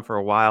been around for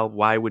a while.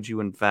 Why would you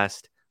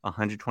invest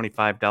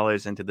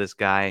 $125 into this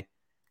guy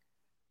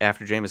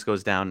after Jameis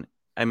goes down?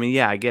 I mean,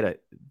 yeah, I get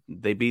it.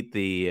 They beat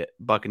the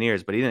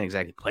Buccaneers, but he didn't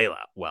exactly play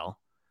well.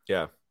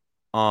 Yeah.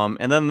 And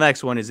then the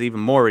next one is even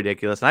more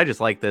ridiculous. And I just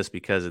like this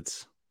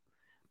because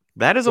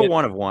that is a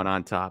 1 of 1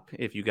 on top.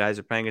 If you guys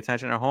are paying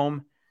attention at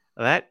home,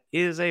 that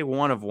is a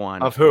 1 of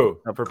 1. Of who?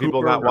 For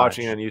people not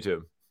watching on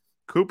YouTube.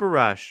 Cooper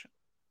Rush,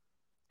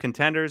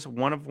 Contenders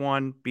 1 of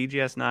 1,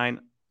 BGS 9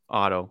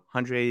 auto,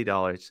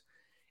 $180.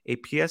 A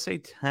PSA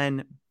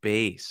 10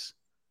 base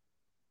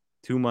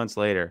 2 months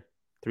later.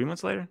 3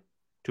 months later?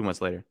 2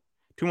 months later.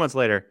 2 months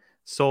later,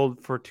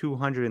 sold for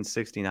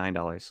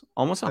 $269.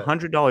 Almost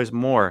 $100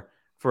 more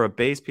for a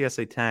base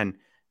PSA 10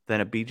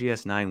 than a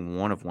BGS 9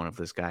 1 of 1 of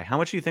this guy. How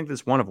much do you think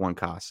this 1 of 1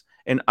 costs?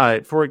 And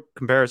for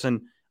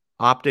comparison,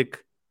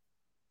 Optic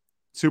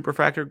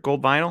Superfractor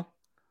Gold Vinyl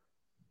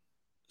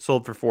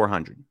sold for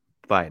 $400.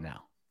 Buy it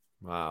now.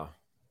 Wow.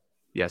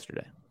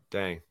 Yesterday.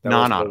 Dang.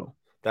 Non-auto.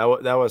 That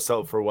was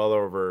sold for well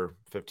over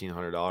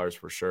 $1,500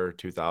 for sure.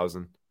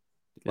 $2,000.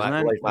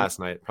 Last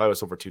night. Probably was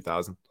sold for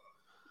 $2,000.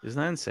 Isn't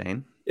that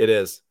insane? It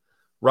is.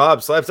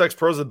 Rob, Slabstocks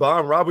Pro's the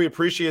bomb. Rob, we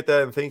appreciate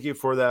that, and thank you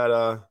for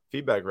that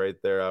feedback right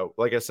there.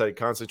 Like I said,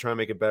 constantly trying to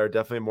make it better.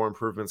 Definitely more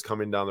improvements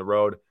coming down the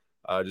road.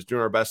 Just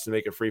doing our best to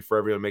make it free for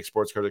everyone, make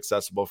sports cards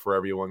accessible for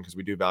everyone because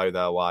we do value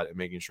that a lot and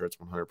making sure it's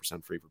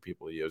 100% free for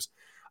people to use.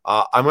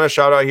 I'm going to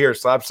shout out here,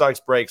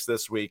 Slabstocks breaks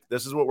this week.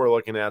 This is what we're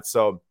looking at.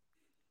 So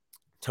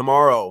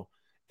tomorrow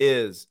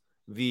is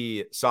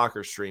the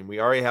soccer stream. We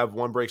already have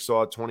one break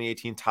sold,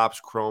 2018 Topps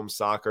Chrome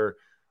Soccer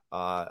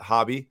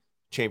Hobby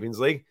Champions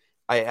League.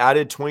 I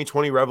added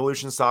 2020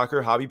 Revolution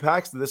Soccer hobby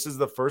packs. This is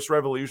the first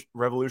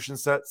Revolution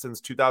set since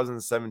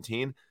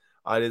 2017.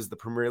 It is the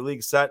Premier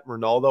League set.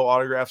 Ronaldo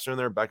autographs are in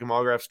there. Beckham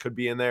autographs could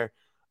be in there.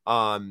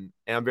 And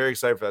I'm very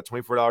excited for that.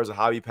 $24 a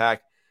hobby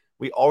pack.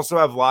 We also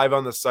have live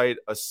on the site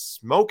a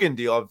smoking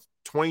deal of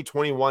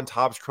 2021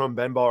 Topps Chrome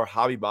Ben Baller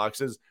hobby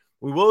boxes.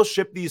 We will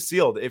ship these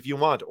sealed if you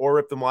want, or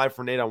rip them live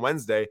for Nate on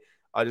Wednesday.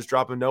 Just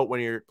drop a note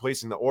when you're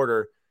placing the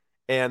order.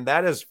 And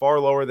that is far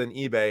lower than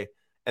eBay.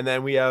 And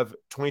then we have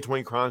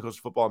 2020 Chronicles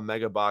football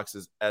mega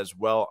boxes as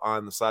well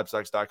on the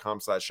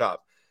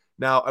slabstocks.com/shop.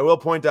 Now, I will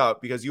point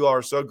out, because you all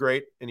are so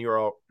great and you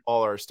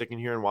all are sticking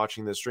here and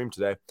watching this stream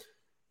today.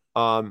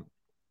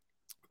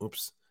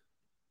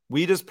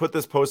 We just put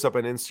this post up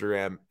on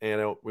Instagram,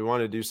 and we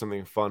want to do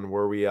something fun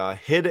where we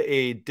hid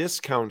a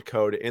discount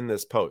code in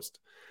this post.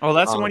 Oh,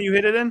 that's the one you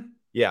hid it in?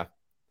 Yeah.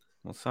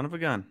 Well, son of a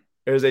gun.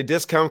 There's a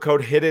discount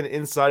code hidden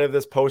inside of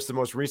this post. The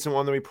most recent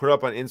one that we put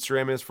up on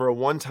Instagram is for a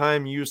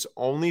one-time use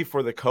only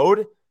for the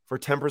code for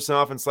 10%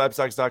 off on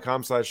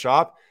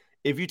slabstocks.com/shop.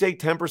 If you take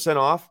 10%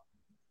 off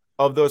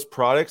of those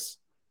products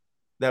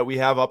that we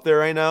have up there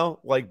right now,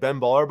 like Ben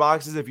Baller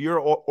boxes, if you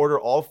order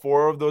all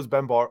 4 of those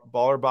Ben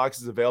Baller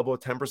boxes available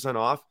at 10%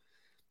 off,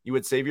 you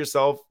would save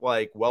yourself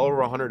like well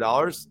over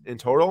 $100 in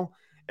total,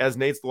 as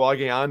Nate's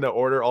logging on to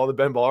order all the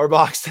Ben Baller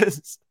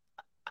boxes.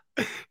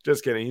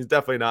 Just kidding. He's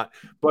definitely not.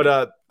 But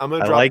I'm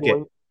going to drop the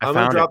link. I'm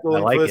going to drop the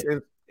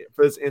link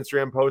for this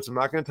Instagram post. I'm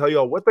not going to tell you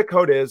all what the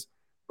code is,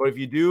 but if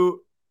you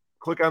do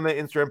click on that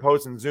Instagram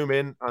post and zoom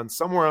in on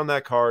somewhere on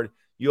that card,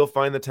 you'll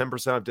find the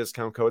 10% off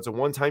discount code. It's a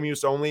one-time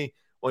use only.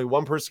 Only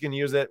one person can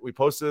use it. We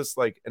posted this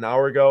like an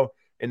hour ago,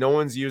 and no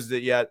one's used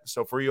it yet.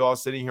 So for you all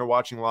sitting here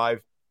watching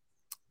live,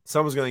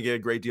 someone's going to get a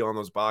great deal on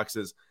those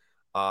boxes.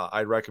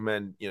 I'd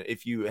recommend,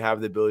 if you have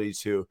the ability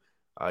to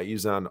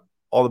use on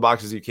all the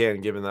boxes you can,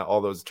 given that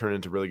all those turn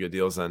into really good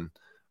deals then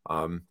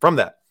from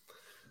that.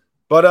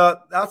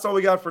 But that's all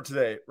we got for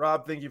today.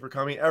 Rob, thank you for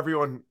coming.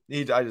 Everyone,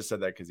 I just said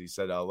that because he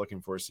said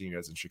looking forward to seeing you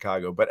guys in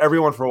Chicago. But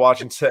everyone for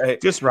watching today.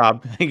 Just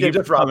Rob. Thank you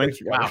just Rob.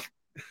 Wow.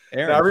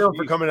 Aaron, everyone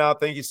for coming out.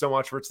 Thank you so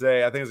much for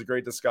today. I think it's a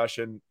great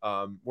discussion.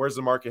 Where's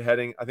the market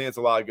heading? I think it's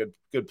a lot of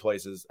good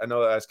places. I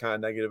know that I was kind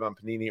of negative on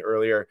Panini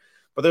earlier,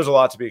 but there's a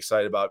lot to be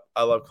excited about.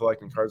 I love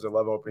collecting cards. I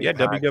love opening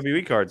packs.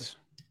 WWE cards.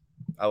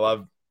 I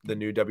love the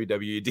new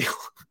WWE deal.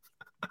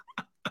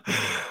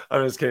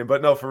 I'm just kidding,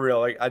 but no, for real.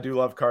 Like, I do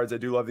love cards. I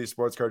do love these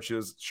sports card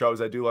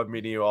shows. I do love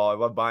meeting you all. I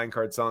love buying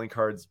cards, selling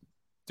cards,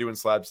 doing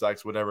slab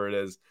stocks, whatever it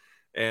is,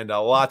 and a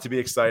lot to be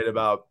excited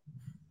about.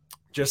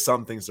 Just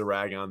some things to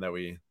rag on that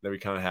we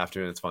kind of have to,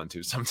 and it's fun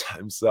too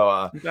sometimes.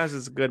 So, you guys,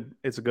 it's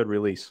a good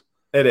release.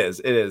 It is,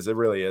 it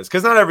really is,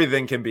 because not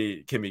everything can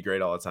be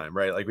great all the time,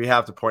 right? Like, we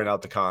have to point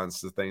out the cons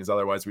to things,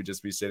 otherwise we'd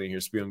just be sitting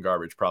here spewing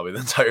garbage probably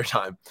the entire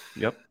time.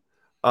 Yep.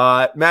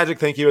 Magic,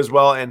 thank you as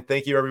well, and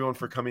thank you everyone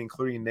for coming,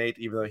 including Nate,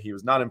 even though he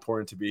was not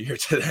important to be here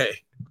today.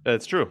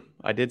 That's true.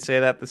 I did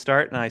say that at the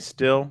start, and I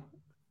still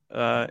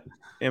am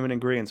in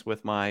agreement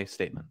with my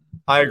statement.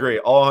 I agree.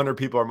 All 100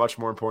 people are much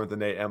more important than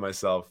Nate and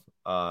myself.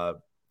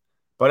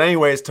 But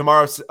anyways,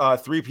 tomorrow,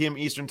 3 p.m.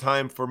 Eastern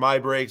time for my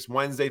breaks.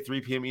 Wednesday,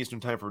 3 p.m.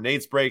 Eastern time for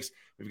Nate's breaks.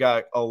 We've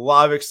got a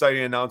lot of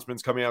exciting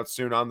announcements coming out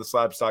soon on the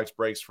Slab Stocks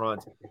breaks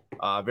front.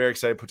 Very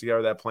excited to put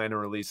together that plan and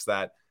release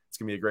that. It's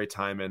going to be a great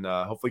time, and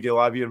hopefully get a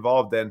lot of you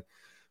involved. And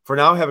for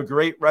now, have a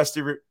great rest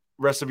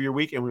of your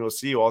week, and we will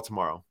see you all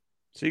tomorrow.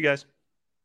 See you guys.